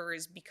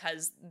commenters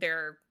because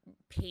their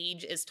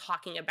page is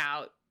talking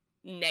about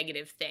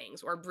negative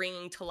things or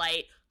bringing to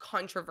light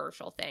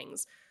controversial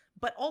things.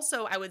 But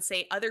also, I would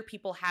say other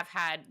people have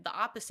had the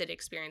opposite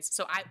experience.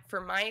 So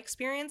for my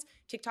experience,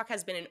 TikTok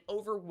has been an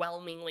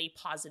overwhelmingly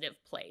positive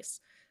place.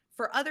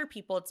 For other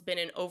people, it's been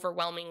an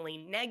overwhelmingly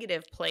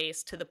negative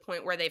place to the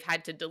point where they've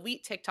had to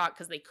delete TikTok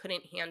because they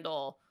couldn't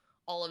handle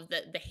all of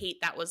the hate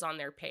that was on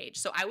their page.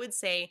 So I would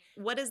say,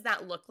 what does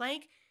that look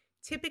like?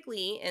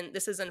 Typically, and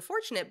this is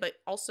unfortunate, but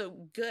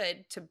also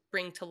good to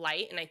bring to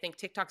light, and I think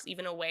TikTok's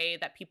even a way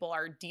that people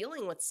are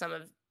dealing with some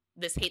of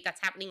this hate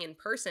that's happening in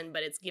person,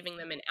 but it's giving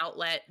them an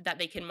outlet that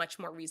they can much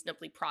more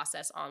reasonably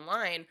process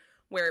online,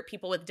 where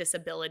people with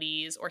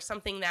disabilities or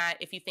something that,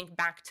 if you think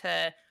back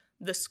to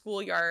the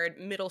schoolyard,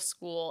 middle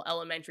school,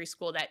 elementary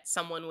school, that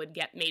someone would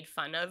get made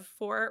fun of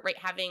for, right?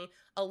 Having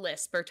a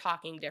lisp or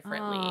talking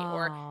differently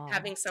or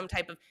having some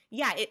type of,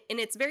 and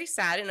it's very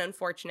sad and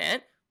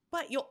unfortunate.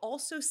 But you'll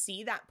also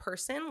see that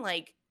person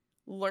like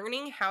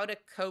learning how to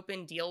cope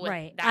and deal with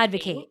that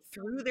advocate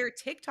through their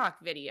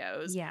TikTok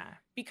videos. Yeah.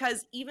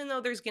 Because even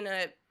though there's going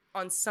to,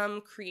 on some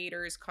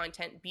creators'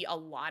 content, be a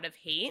lot of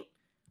hate,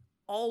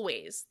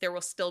 always there will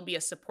still be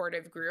a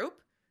supportive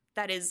group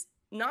that is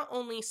not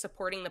only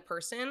supporting the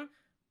person,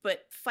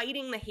 but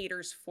fighting the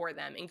haters for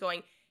them and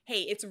going,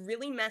 hey, it's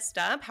really messed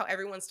up how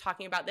everyone's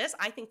talking about this.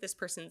 I think this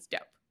person's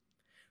dope.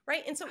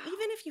 Right? And so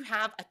even if you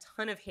have a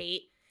ton of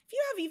hate, if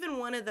you have even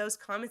one of those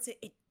comments,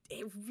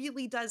 it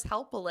really does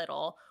help a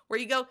little, where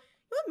you go, you know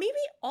what, maybe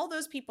all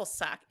those people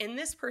suck and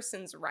this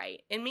person's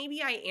right. And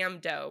maybe I am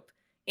dope.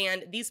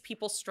 And these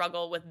people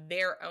struggle with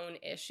their own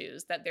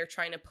issues that they're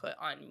trying to put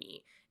on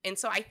me. And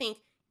so I think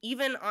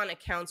even on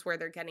accounts where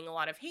they're getting a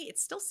lot of hate, it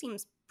still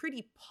seems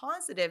pretty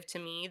positive to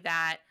me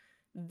that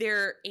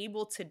they're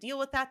able to deal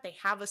with that. They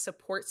have a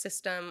support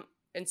system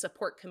and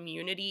support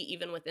community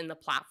even within the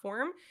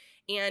platform.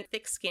 And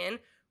thick skin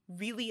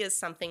really is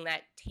something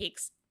that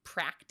takes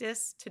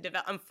practice to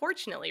develop,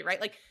 unfortunately, right?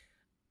 Like,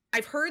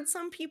 I've heard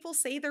some people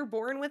say they're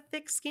born with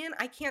thick skin.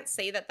 I can't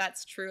say that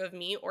that's true of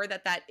me or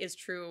that that is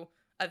true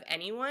of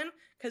anyone,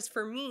 because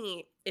for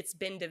me, it's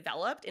been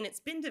developed, and it's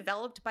been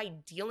developed by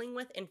dealing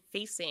with and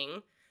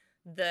facing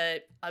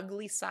the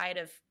ugly side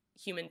of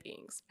human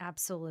beings.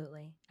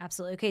 Absolutely.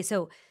 Okay,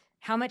 so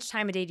how much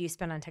time a day do you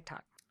spend on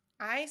TikTok?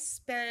 I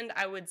spend,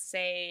 I would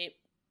say,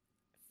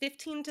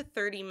 15 to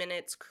 30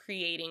 minutes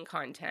creating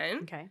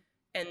content. Okay.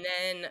 And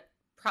then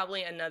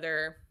probably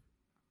another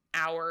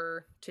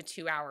hour to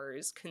 2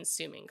 hours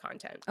consuming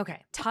content.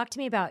 Okay. Talk to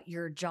me about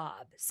your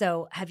job.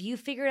 So have you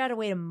figured out a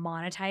way to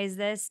monetize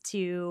this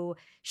to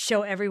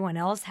show everyone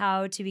else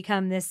how to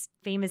become this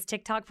famous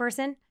TikTok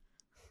person?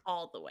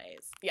 All the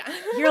ways. Yeah.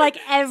 You're like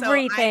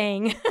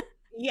everything.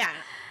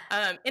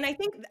 And I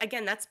think,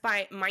 again, that's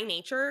by my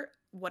nature.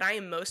 What I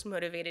am most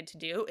motivated to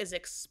do is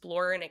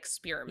explore and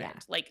experiment.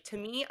 Yeah. Like, to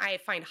me, I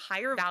find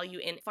higher value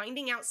in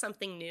finding out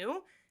something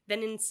new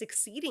than in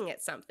succeeding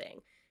at something.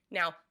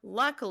 Now,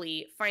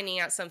 luckily, finding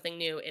out something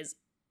new is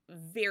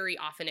very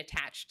often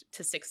attached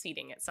to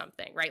succeeding at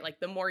something, right? Like,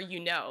 the more you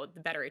know,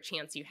 the better a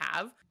chance you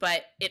have.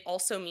 But it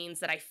also means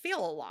that I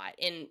fail a lot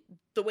in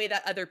the way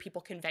that other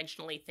people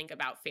conventionally think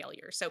about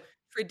failure. So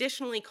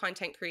traditionally,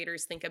 content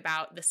creators think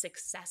about the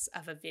success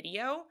of a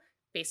video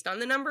based on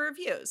the number of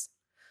views.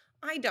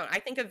 I don't. I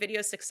think a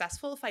video is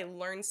successful if I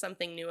learn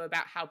something new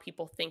about how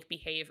people think,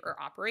 behave,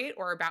 or operate,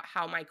 or about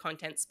how my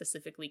content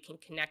specifically can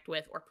connect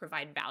with or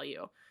provide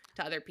value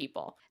to other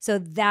people. So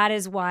that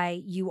is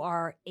why you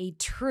are a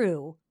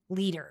true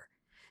leader.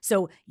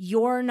 So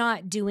you're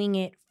not doing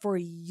it for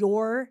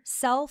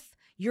yourself.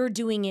 you're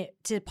doing it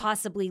to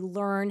possibly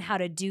learn how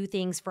to do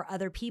things for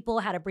other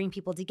people, how to bring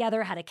people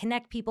together, how to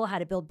connect people, how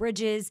to build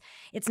bridges.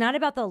 It's not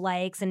about the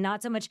likes and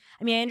not so much.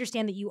 I mean, I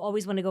understand that you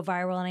always want to go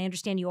viral and I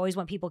understand you always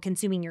want people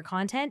consuming your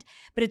content,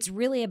 but it's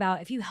really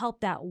about if you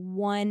help that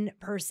one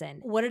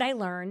person, what did I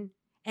learn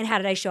and how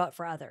did I show up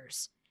for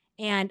others?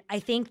 And I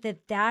think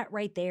that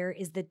right there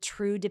is the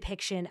true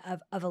depiction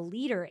of a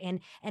leader and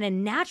a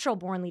natural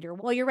born leader.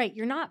 Well, you're right.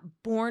 You're not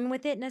born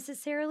with it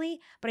necessarily,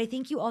 but I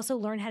think you also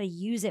learn how to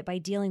use it by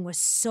dealing with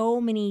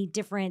so many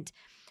different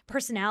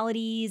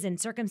personalities and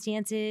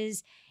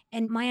circumstances.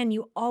 And Maayan,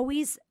 you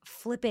always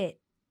flip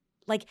it.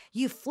 Like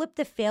you flip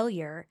the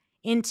failure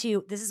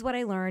into, this is what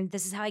I learned.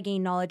 This is how I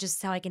gain knowledge. This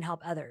is how I can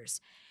help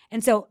others.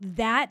 And so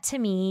that to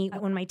me,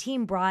 when my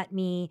team brought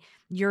me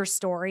your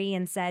story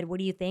and said, what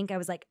do you think? I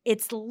was like,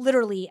 it's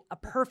literally a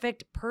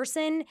perfect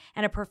person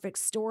and a perfect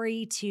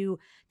story to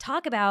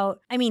talk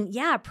about. I mean,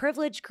 yeah,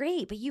 privilege,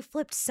 great, but you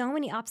flipped so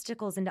many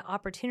obstacles into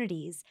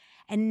opportunities.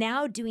 And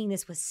now doing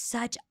this with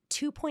such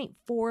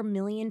 2.4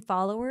 million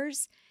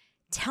followers,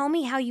 tell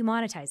me how you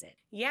monetize it.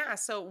 Yeah,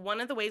 so one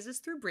of the ways is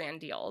through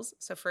brand deals.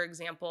 So for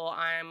example,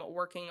 I'm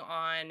working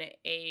on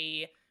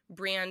a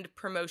brand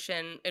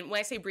promotion. And when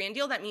I say brand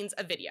deal, that means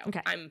a video.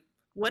 Okay.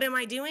 What am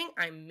I doing?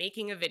 I'm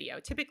making a video.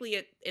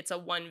 Typically, it's a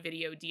one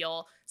video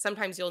deal.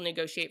 Sometimes you'll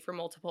negotiate for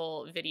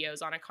multiple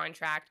videos on a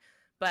contract,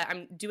 but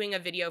I'm doing a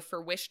video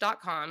for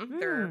Wish.com.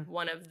 They're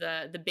one of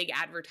the big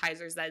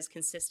advertisers that is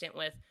consistent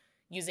with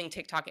using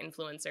TikTok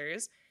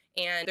influencers.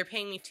 And they're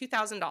paying me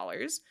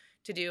 $2,000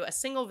 to do a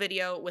single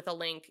video with a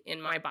link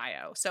in my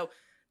bio. So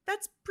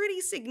that's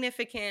pretty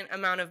significant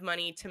amount of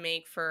money to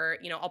make for,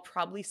 I'll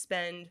probably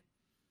spend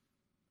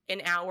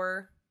an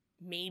hour,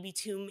 maybe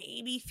 2,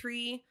 maybe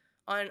 3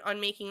 on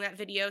making that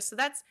video. So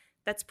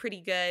that's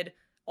pretty good.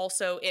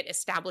 Also, it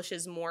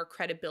establishes more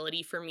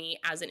credibility for me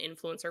as an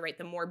influencer, right?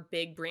 The more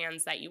big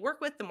brands that you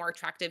work with, the more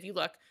attractive you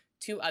look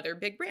to other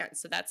big brands.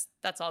 So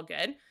that's all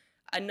good.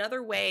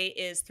 Another way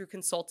is through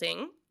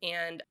consulting.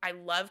 And I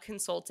love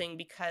consulting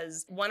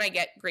because one, I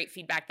get great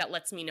feedback that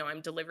lets me know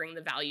I'm delivering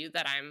the value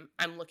that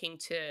I'm looking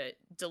to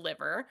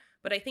deliver.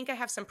 But I think I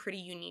have some pretty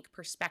unique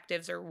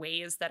perspectives or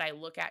ways that I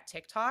look at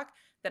TikTok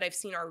that I've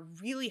seen are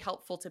really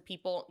helpful to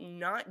people,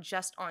 not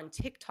just on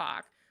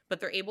TikTok,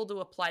 but they're able to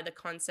apply the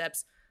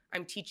concepts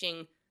I'm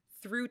teaching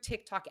through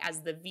TikTok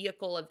as the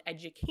vehicle of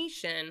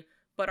education,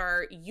 but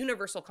are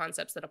universal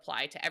concepts that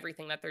apply to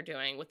everything that they're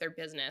doing with their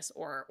business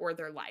or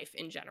their life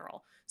in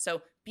general.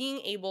 So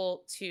being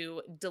able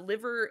to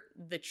deliver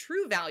the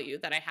true value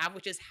that I have,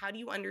 which is how do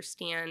you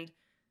understand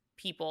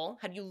people?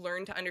 How do you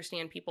learn to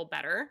understand people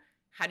better?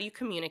 How do you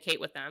communicate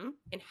with them?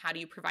 And how do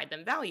you provide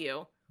them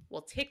value?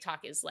 Well,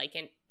 TikTok is like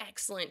an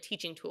excellent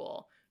teaching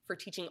tool for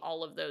teaching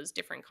all of those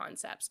different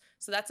concepts.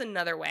 So that's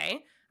another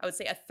way. I would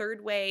say a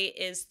third way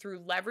is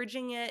through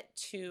leveraging it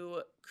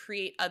to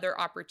create other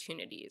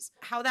opportunities.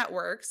 How that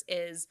works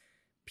is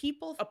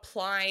people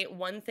apply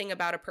one thing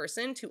about a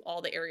person to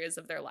all the areas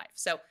of their life.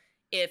 So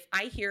if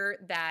I hear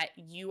that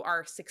you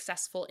are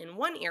successful in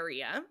one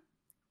area,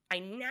 I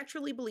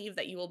naturally believe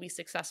that you will be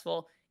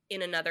successful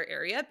in another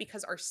area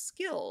because our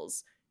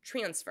skills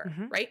transfer,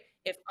 right?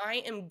 If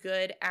I am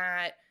good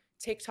at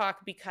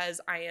TikTok because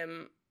I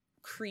am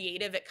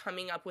creative at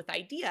coming up with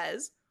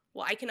ideas,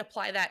 well, I can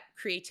apply that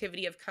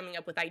creativity of coming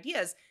up with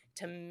ideas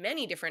to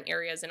many different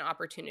areas and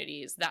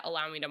opportunities that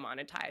allow me to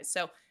monetize.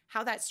 So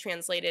how that's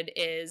translated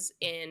is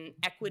in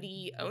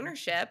equity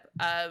ownership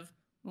of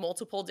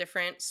multiple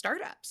different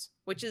startups,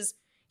 which is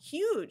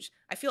huge.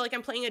 I feel like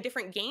I'm playing a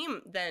different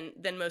game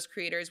than most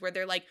creators where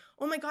they're like,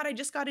 oh my God, I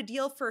just got a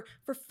deal for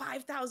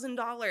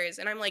 $5,000.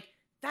 And I'm like,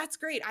 that's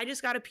great. I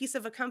just got a piece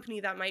of a company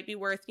that might be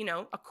worth,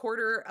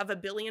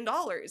 $250 million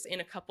in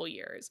a couple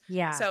years.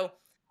 Yeah. So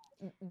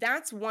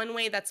that's one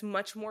way that's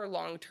much more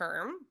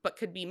long-term, but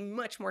could be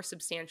much more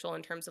substantial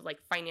in terms of like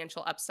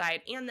financial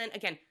upside. And then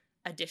again,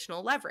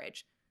 additional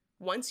leverage.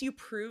 Once you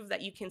prove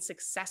that you can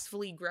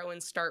successfully grow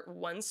and start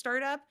one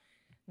startup,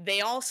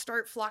 they all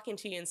start flocking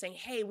to you and saying,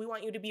 hey, we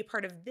want you to be a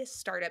part of this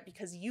startup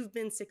because you've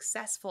been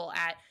successful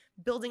at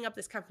building up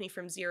this company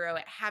from zero,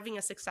 at having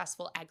a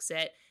successful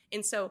exit.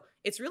 And so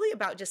it's really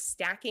about just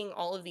stacking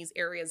all of these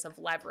areas of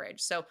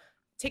leverage. So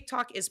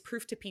TikTok is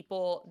proof to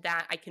people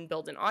that I can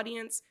build an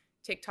audience.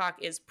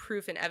 TikTok is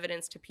proof and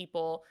evidence to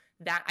people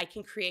that I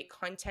can create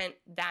content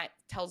that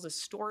tells a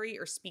story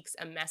or speaks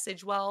a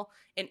message well.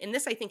 And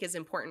this, I think, is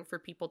important for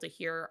people to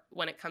hear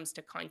when it comes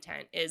to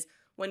content, is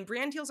when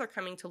brand deals are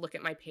coming to look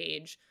at my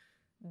page,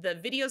 the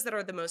videos that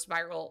are the most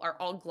viral are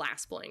all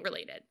glass blowing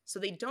related. So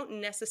they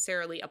don't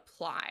necessarily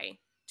apply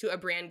to a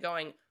brand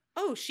going,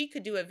 oh, she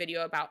could do a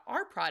video about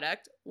our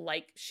product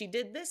like she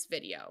did this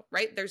video,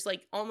 right? There's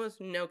like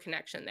almost no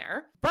connection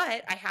there.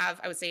 But I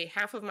would say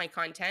half of my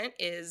content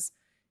is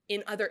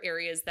in other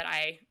areas that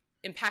I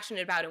am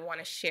passionate about and want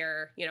to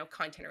share,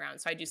 content around.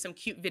 So I do some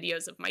cute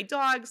videos of my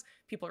dogs.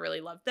 People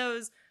really love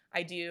those.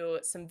 I do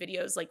some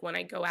videos like when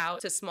I go out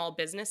to small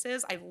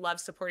businesses. I love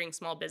supporting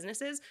small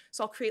businesses.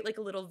 So I'll create like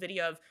a little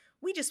video of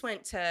we just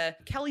went to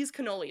Kelly's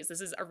Cannolis.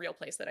 This is a real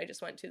place that I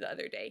just went to the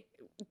other day.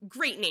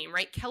 Great name,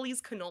 right?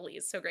 Kelly's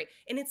Cannolis. So great.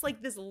 And it's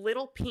like this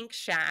little pink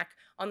shack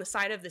on the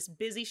side of this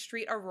busy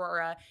street,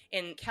 Aurora.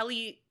 And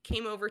Kelly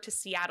came over to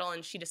Seattle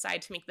and she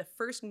decided to make the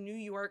first New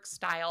York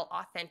style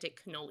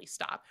authentic cannoli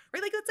stop,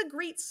 right? Like that's a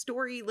great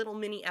story, little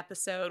mini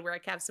episode where I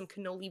can have some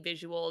cannoli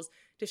visuals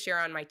to share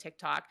on my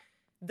TikTok.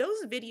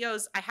 Those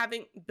videos, I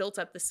haven't built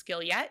up the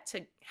skill yet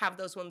to have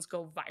those ones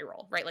go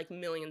viral, right? Like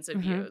millions of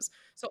views.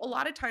 So a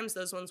lot of times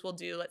those ones will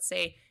do, let's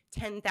say,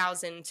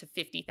 10,000 to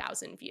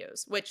 50,000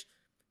 views, which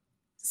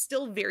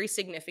still very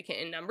significant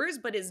in numbers,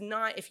 but is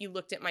not, if you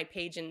looked at my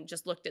page and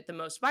just looked at the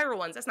most viral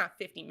ones, that's not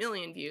 50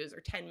 million views or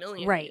 10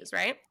 million views,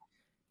 right?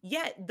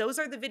 Yet those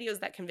are the videos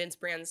that convince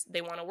brands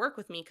they want to work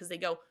with me because they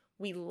go,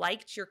 we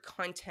liked your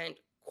content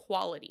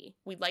quality.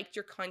 We liked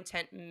your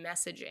content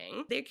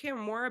messaging. They care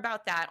more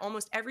about that.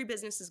 Almost every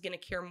business is going to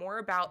care more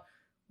about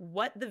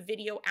what the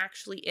video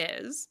actually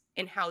is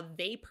and how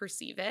they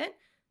perceive it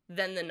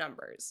than the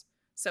numbers.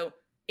 So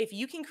if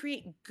you can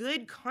create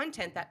good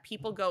content that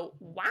people go,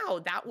 wow,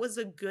 that was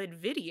a good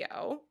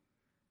video,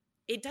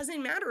 it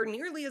doesn't matter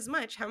nearly as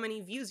much how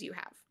many views you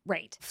have.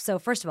 Right. So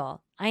first of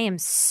all, I am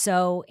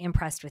so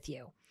impressed with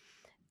you.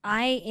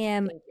 I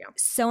am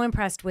so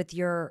impressed with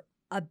your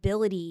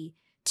ability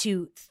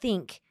to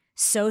think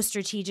so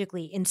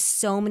strategically in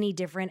so many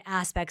different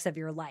aspects of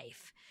your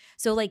life.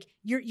 So like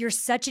you're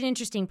such an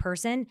interesting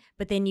person,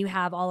 but then you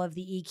have all of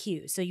the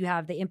EQ. So you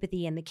have the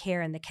empathy and the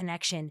care and the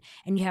connection,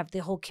 and you have the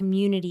whole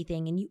community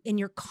thing, and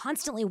you're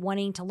constantly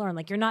wanting to learn.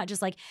 Like you're not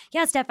just like,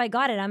 yeah, Steph, I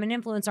got it. I'm an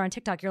influencer on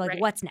TikTok. You're like,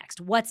 what's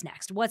next? What's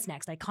next? What's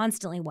next? I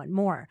constantly want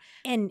more.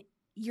 And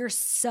you're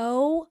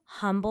so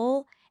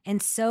humble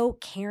and so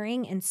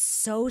caring and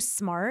so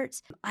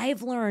smart.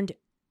 I've learned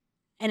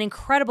an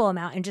incredible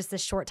amount in just the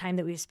short time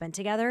that we've spent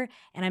together.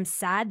 And I'm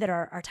sad that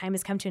our time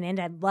has come to an end.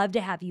 I'd love to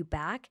have you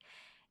back.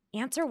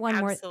 Answer one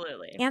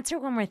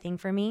more thing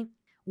for me.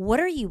 What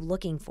are you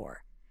looking for?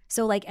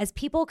 So like as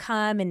people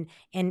come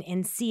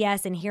and see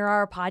us and hear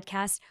our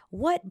podcast,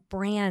 what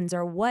brands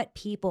or what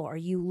people are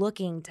you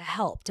looking to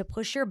help to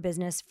push your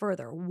business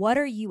further? What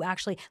are you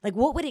actually, like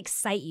what would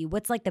excite you?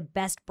 What's like the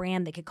best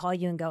brand that could call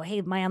you and go,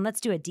 hey, Maayan,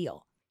 let's do a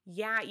deal?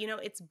 Yeah,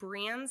 it's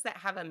brands that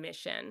have a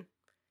mission.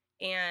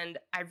 And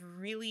I've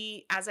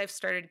really, as I've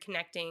started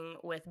connecting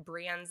with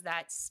brands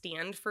that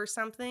stand for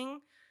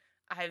something,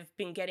 I've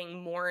been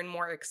getting more and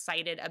more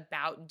excited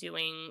about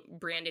doing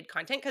branded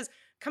content because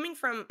coming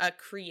from a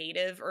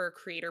creative or a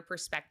creator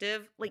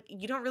perspective, like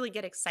you don't really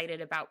get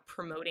excited about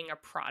promoting a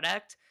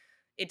product.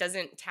 It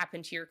doesn't tap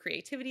into your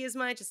creativity as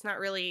much. It's not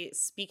really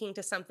speaking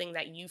to something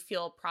that you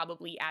feel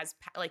probably as,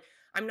 like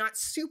I'm not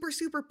super,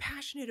 super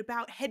passionate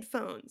about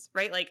headphones,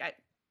 right? Like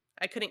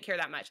I couldn't care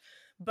that much,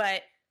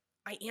 but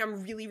I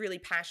am really, really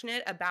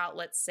passionate about,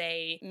 let's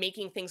say,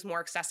 making things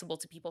more accessible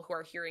to people who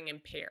are hearing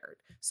impaired.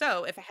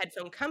 So if a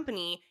headphone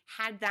company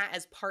had that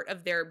as part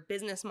of their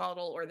business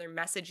model or their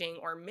messaging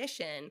or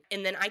mission,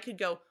 and then I could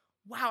go,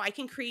 wow, I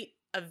can create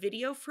a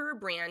video for a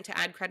brand to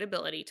add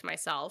credibility to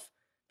myself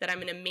that I'm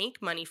going to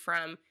make money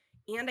from,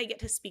 and I get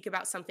to speak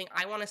about something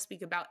I want to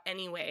speak about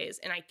anyways,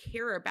 and I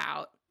care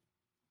about,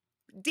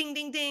 ding,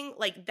 ding, ding,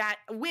 like that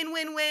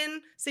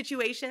win-win-win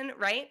situation,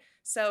 right?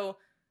 So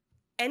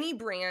any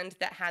brand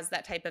that has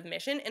that type of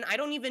mission, and I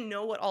don't even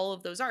know what all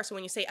of those are. So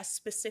when you say a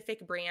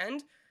specific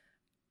brand,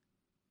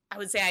 I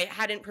would say I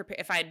hadn't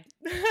prepared. If I'd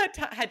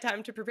had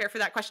time to prepare for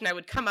that question, I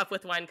would come up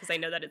with one because I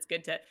know that it's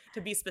good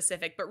to be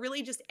specific. But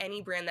really just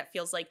any brand that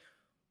feels like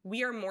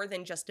we are more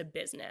than just a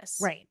business.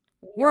 Right.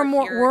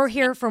 We're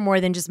here for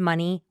more than just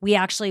money. We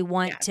actually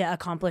want to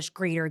accomplish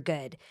greater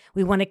good.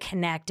 We want to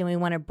connect and we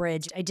want to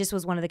bridge. I just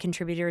was one of the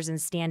contributors in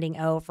Standing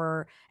O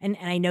for, and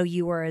I know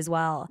you were as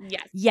well.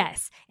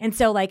 Yes. And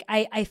so like,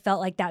 I felt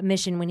like that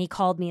mission when he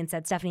called me and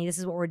said, Stephanie, this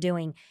is what we're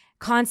doing.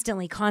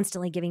 Constantly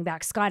giving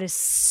back. Scott is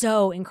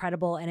so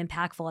incredible and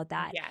impactful at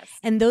that. Yes.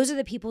 And those are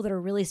the people that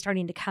are really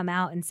starting to come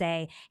out and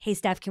say, hey,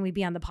 Steph, can we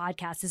be on the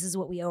podcast? This is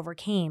what we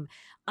overcame.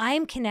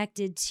 I'm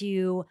connected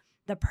to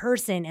the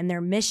person and their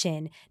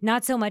mission,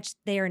 not so much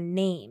their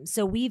name.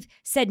 So we've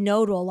said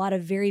no to a lot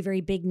of very,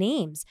 very big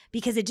names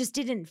because it just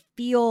didn't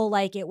feel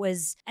like it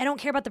was, I don't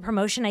care about the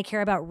promotion. I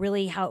care about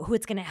really who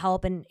it's going to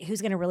help and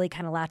who's going to really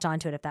kind of latch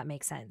onto it, if that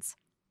makes sense.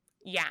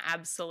 Yeah,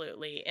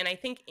 absolutely. And I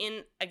think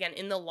in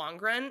the long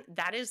run,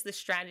 that is the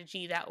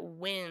strategy that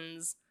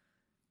wins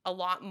a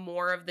lot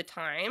more of the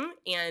time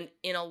and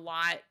in a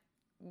lot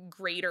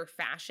greater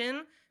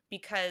fashion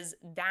because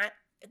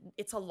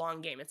it's a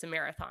long game. It's a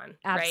marathon,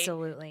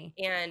 Absolutely.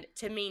 Right? And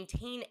to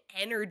maintain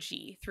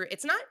energy through,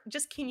 it's not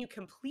just can you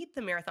complete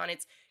the marathon,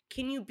 it's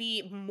can you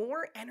be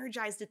more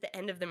energized at the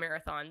end of the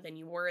marathon than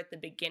you were at the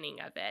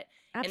beginning of it?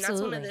 Absolutely. And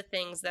that's one of the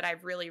things that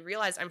I've really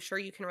realized, I'm sure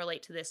you can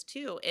relate to this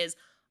too, is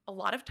a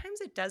lot of times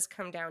it does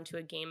come down to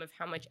a game of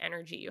how much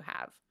energy you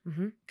have.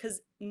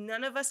 Because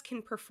none of us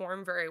can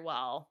perform very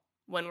well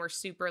when we're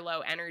super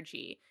low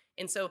energy.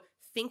 And so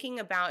thinking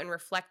about and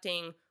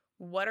reflecting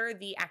what are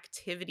the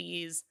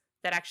activities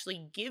that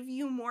actually give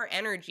you more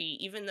energy,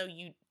 even though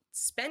you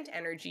spent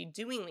energy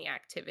doing the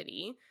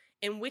activity,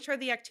 and which are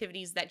the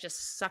activities that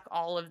just suck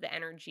all of the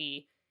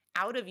energy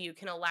out of you,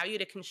 can allow you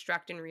to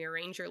construct and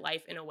rearrange your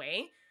life in a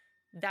way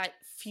that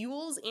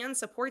fuels and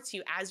supports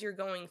you as you're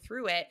going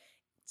through it,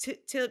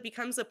 till it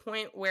becomes a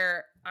point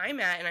where I'm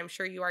at, and I'm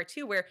sure you are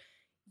too, where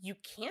you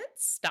can't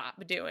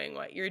stop doing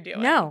what you're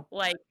doing. No.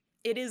 Like,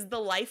 it is the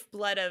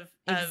lifeblood of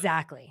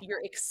Exactly your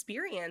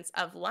experience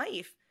of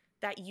life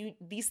that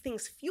these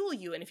things fuel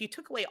you. And if you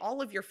took away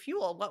all of your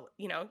fuel, well,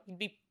 you'd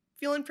be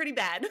feeling pretty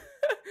bad.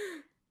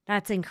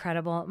 That's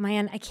incredible.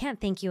 Maayan, I can't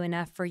thank you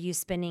enough for you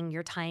spending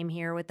your time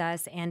here with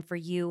us and for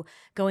you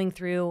going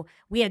through.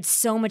 We had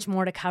so much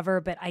more to cover,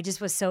 but I just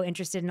was so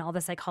interested in all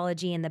the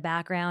psychology and the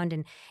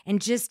background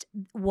and just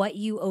what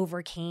you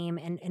overcame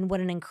and what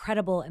an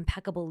incredible,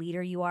 impeccable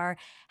leader you are.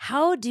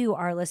 How do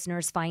our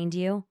listeners find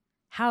you?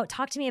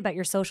 Talk to me about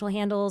your social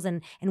handles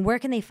and where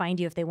can they find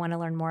you if they want to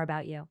learn more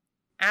about you?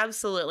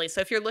 Absolutely.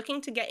 So if you're looking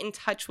to get in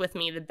touch with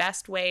me, the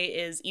best way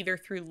is either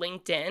through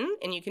LinkedIn,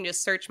 and you can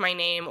just search my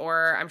name,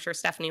 or I'm sure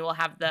Stephanie will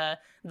have the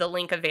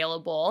link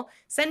available.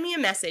 Send me a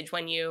message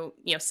when you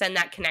send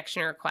that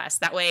connection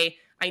request. That way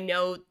I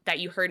know that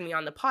you heard me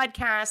on the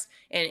podcast,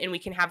 and we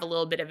can have a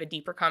little bit of a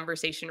deeper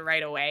conversation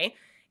right away.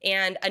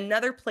 And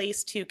another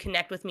place to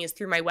connect with me is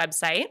through my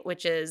website,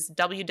 which is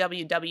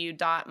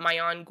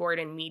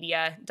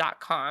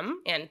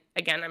www.maayangordonmedia.com. And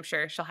again, I'm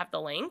sure she'll have the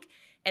link.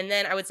 And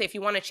then I would say if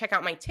you want to check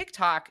out my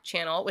TikTok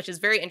channel, which is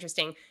very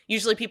interesting,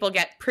 usually people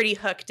get pretty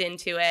hooked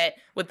into it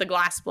with the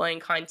glass blowing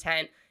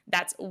content.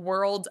 That's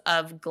World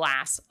of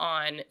Glass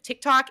on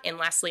TikTok. And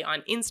lastly,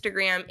 on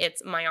Instagram,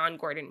 it's Maayan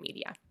Gordon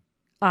Media.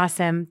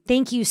 Awesome.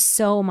 Thank you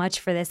so much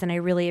for this. And I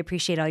really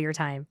appreciate all your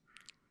time.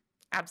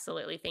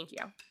 Absolutely. Thank you.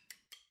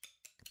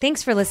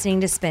 Thanks for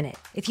listening to Spin It.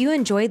 If you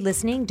enjoyed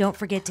listening, don't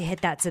forget to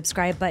hit that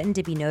subscribe button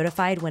to be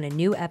notified when a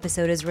new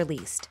episode is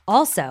released.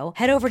 Also,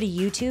 head over to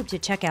YouTube to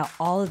check out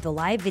all of the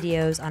live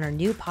videos on our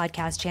new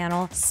podcast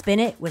channel, Spin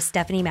It with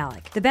Stephanie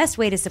Malik. The best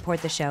way to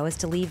support the show is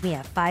to leave me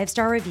a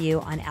 5-star review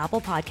on Apple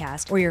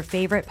Podcast or your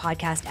favorite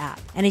podcast app.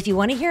 And if you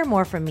want to hear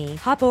more from me,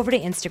 hop over to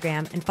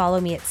Instagram and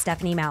follow me at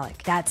Stephanie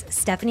Malik. That's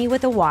Stephanie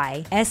with a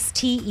Y,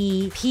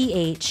 STEPHYNIE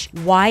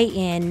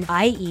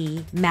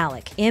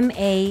Malik,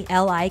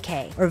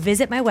 MALIK, or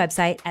visit my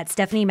website at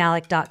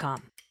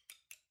stephaniemalik.com.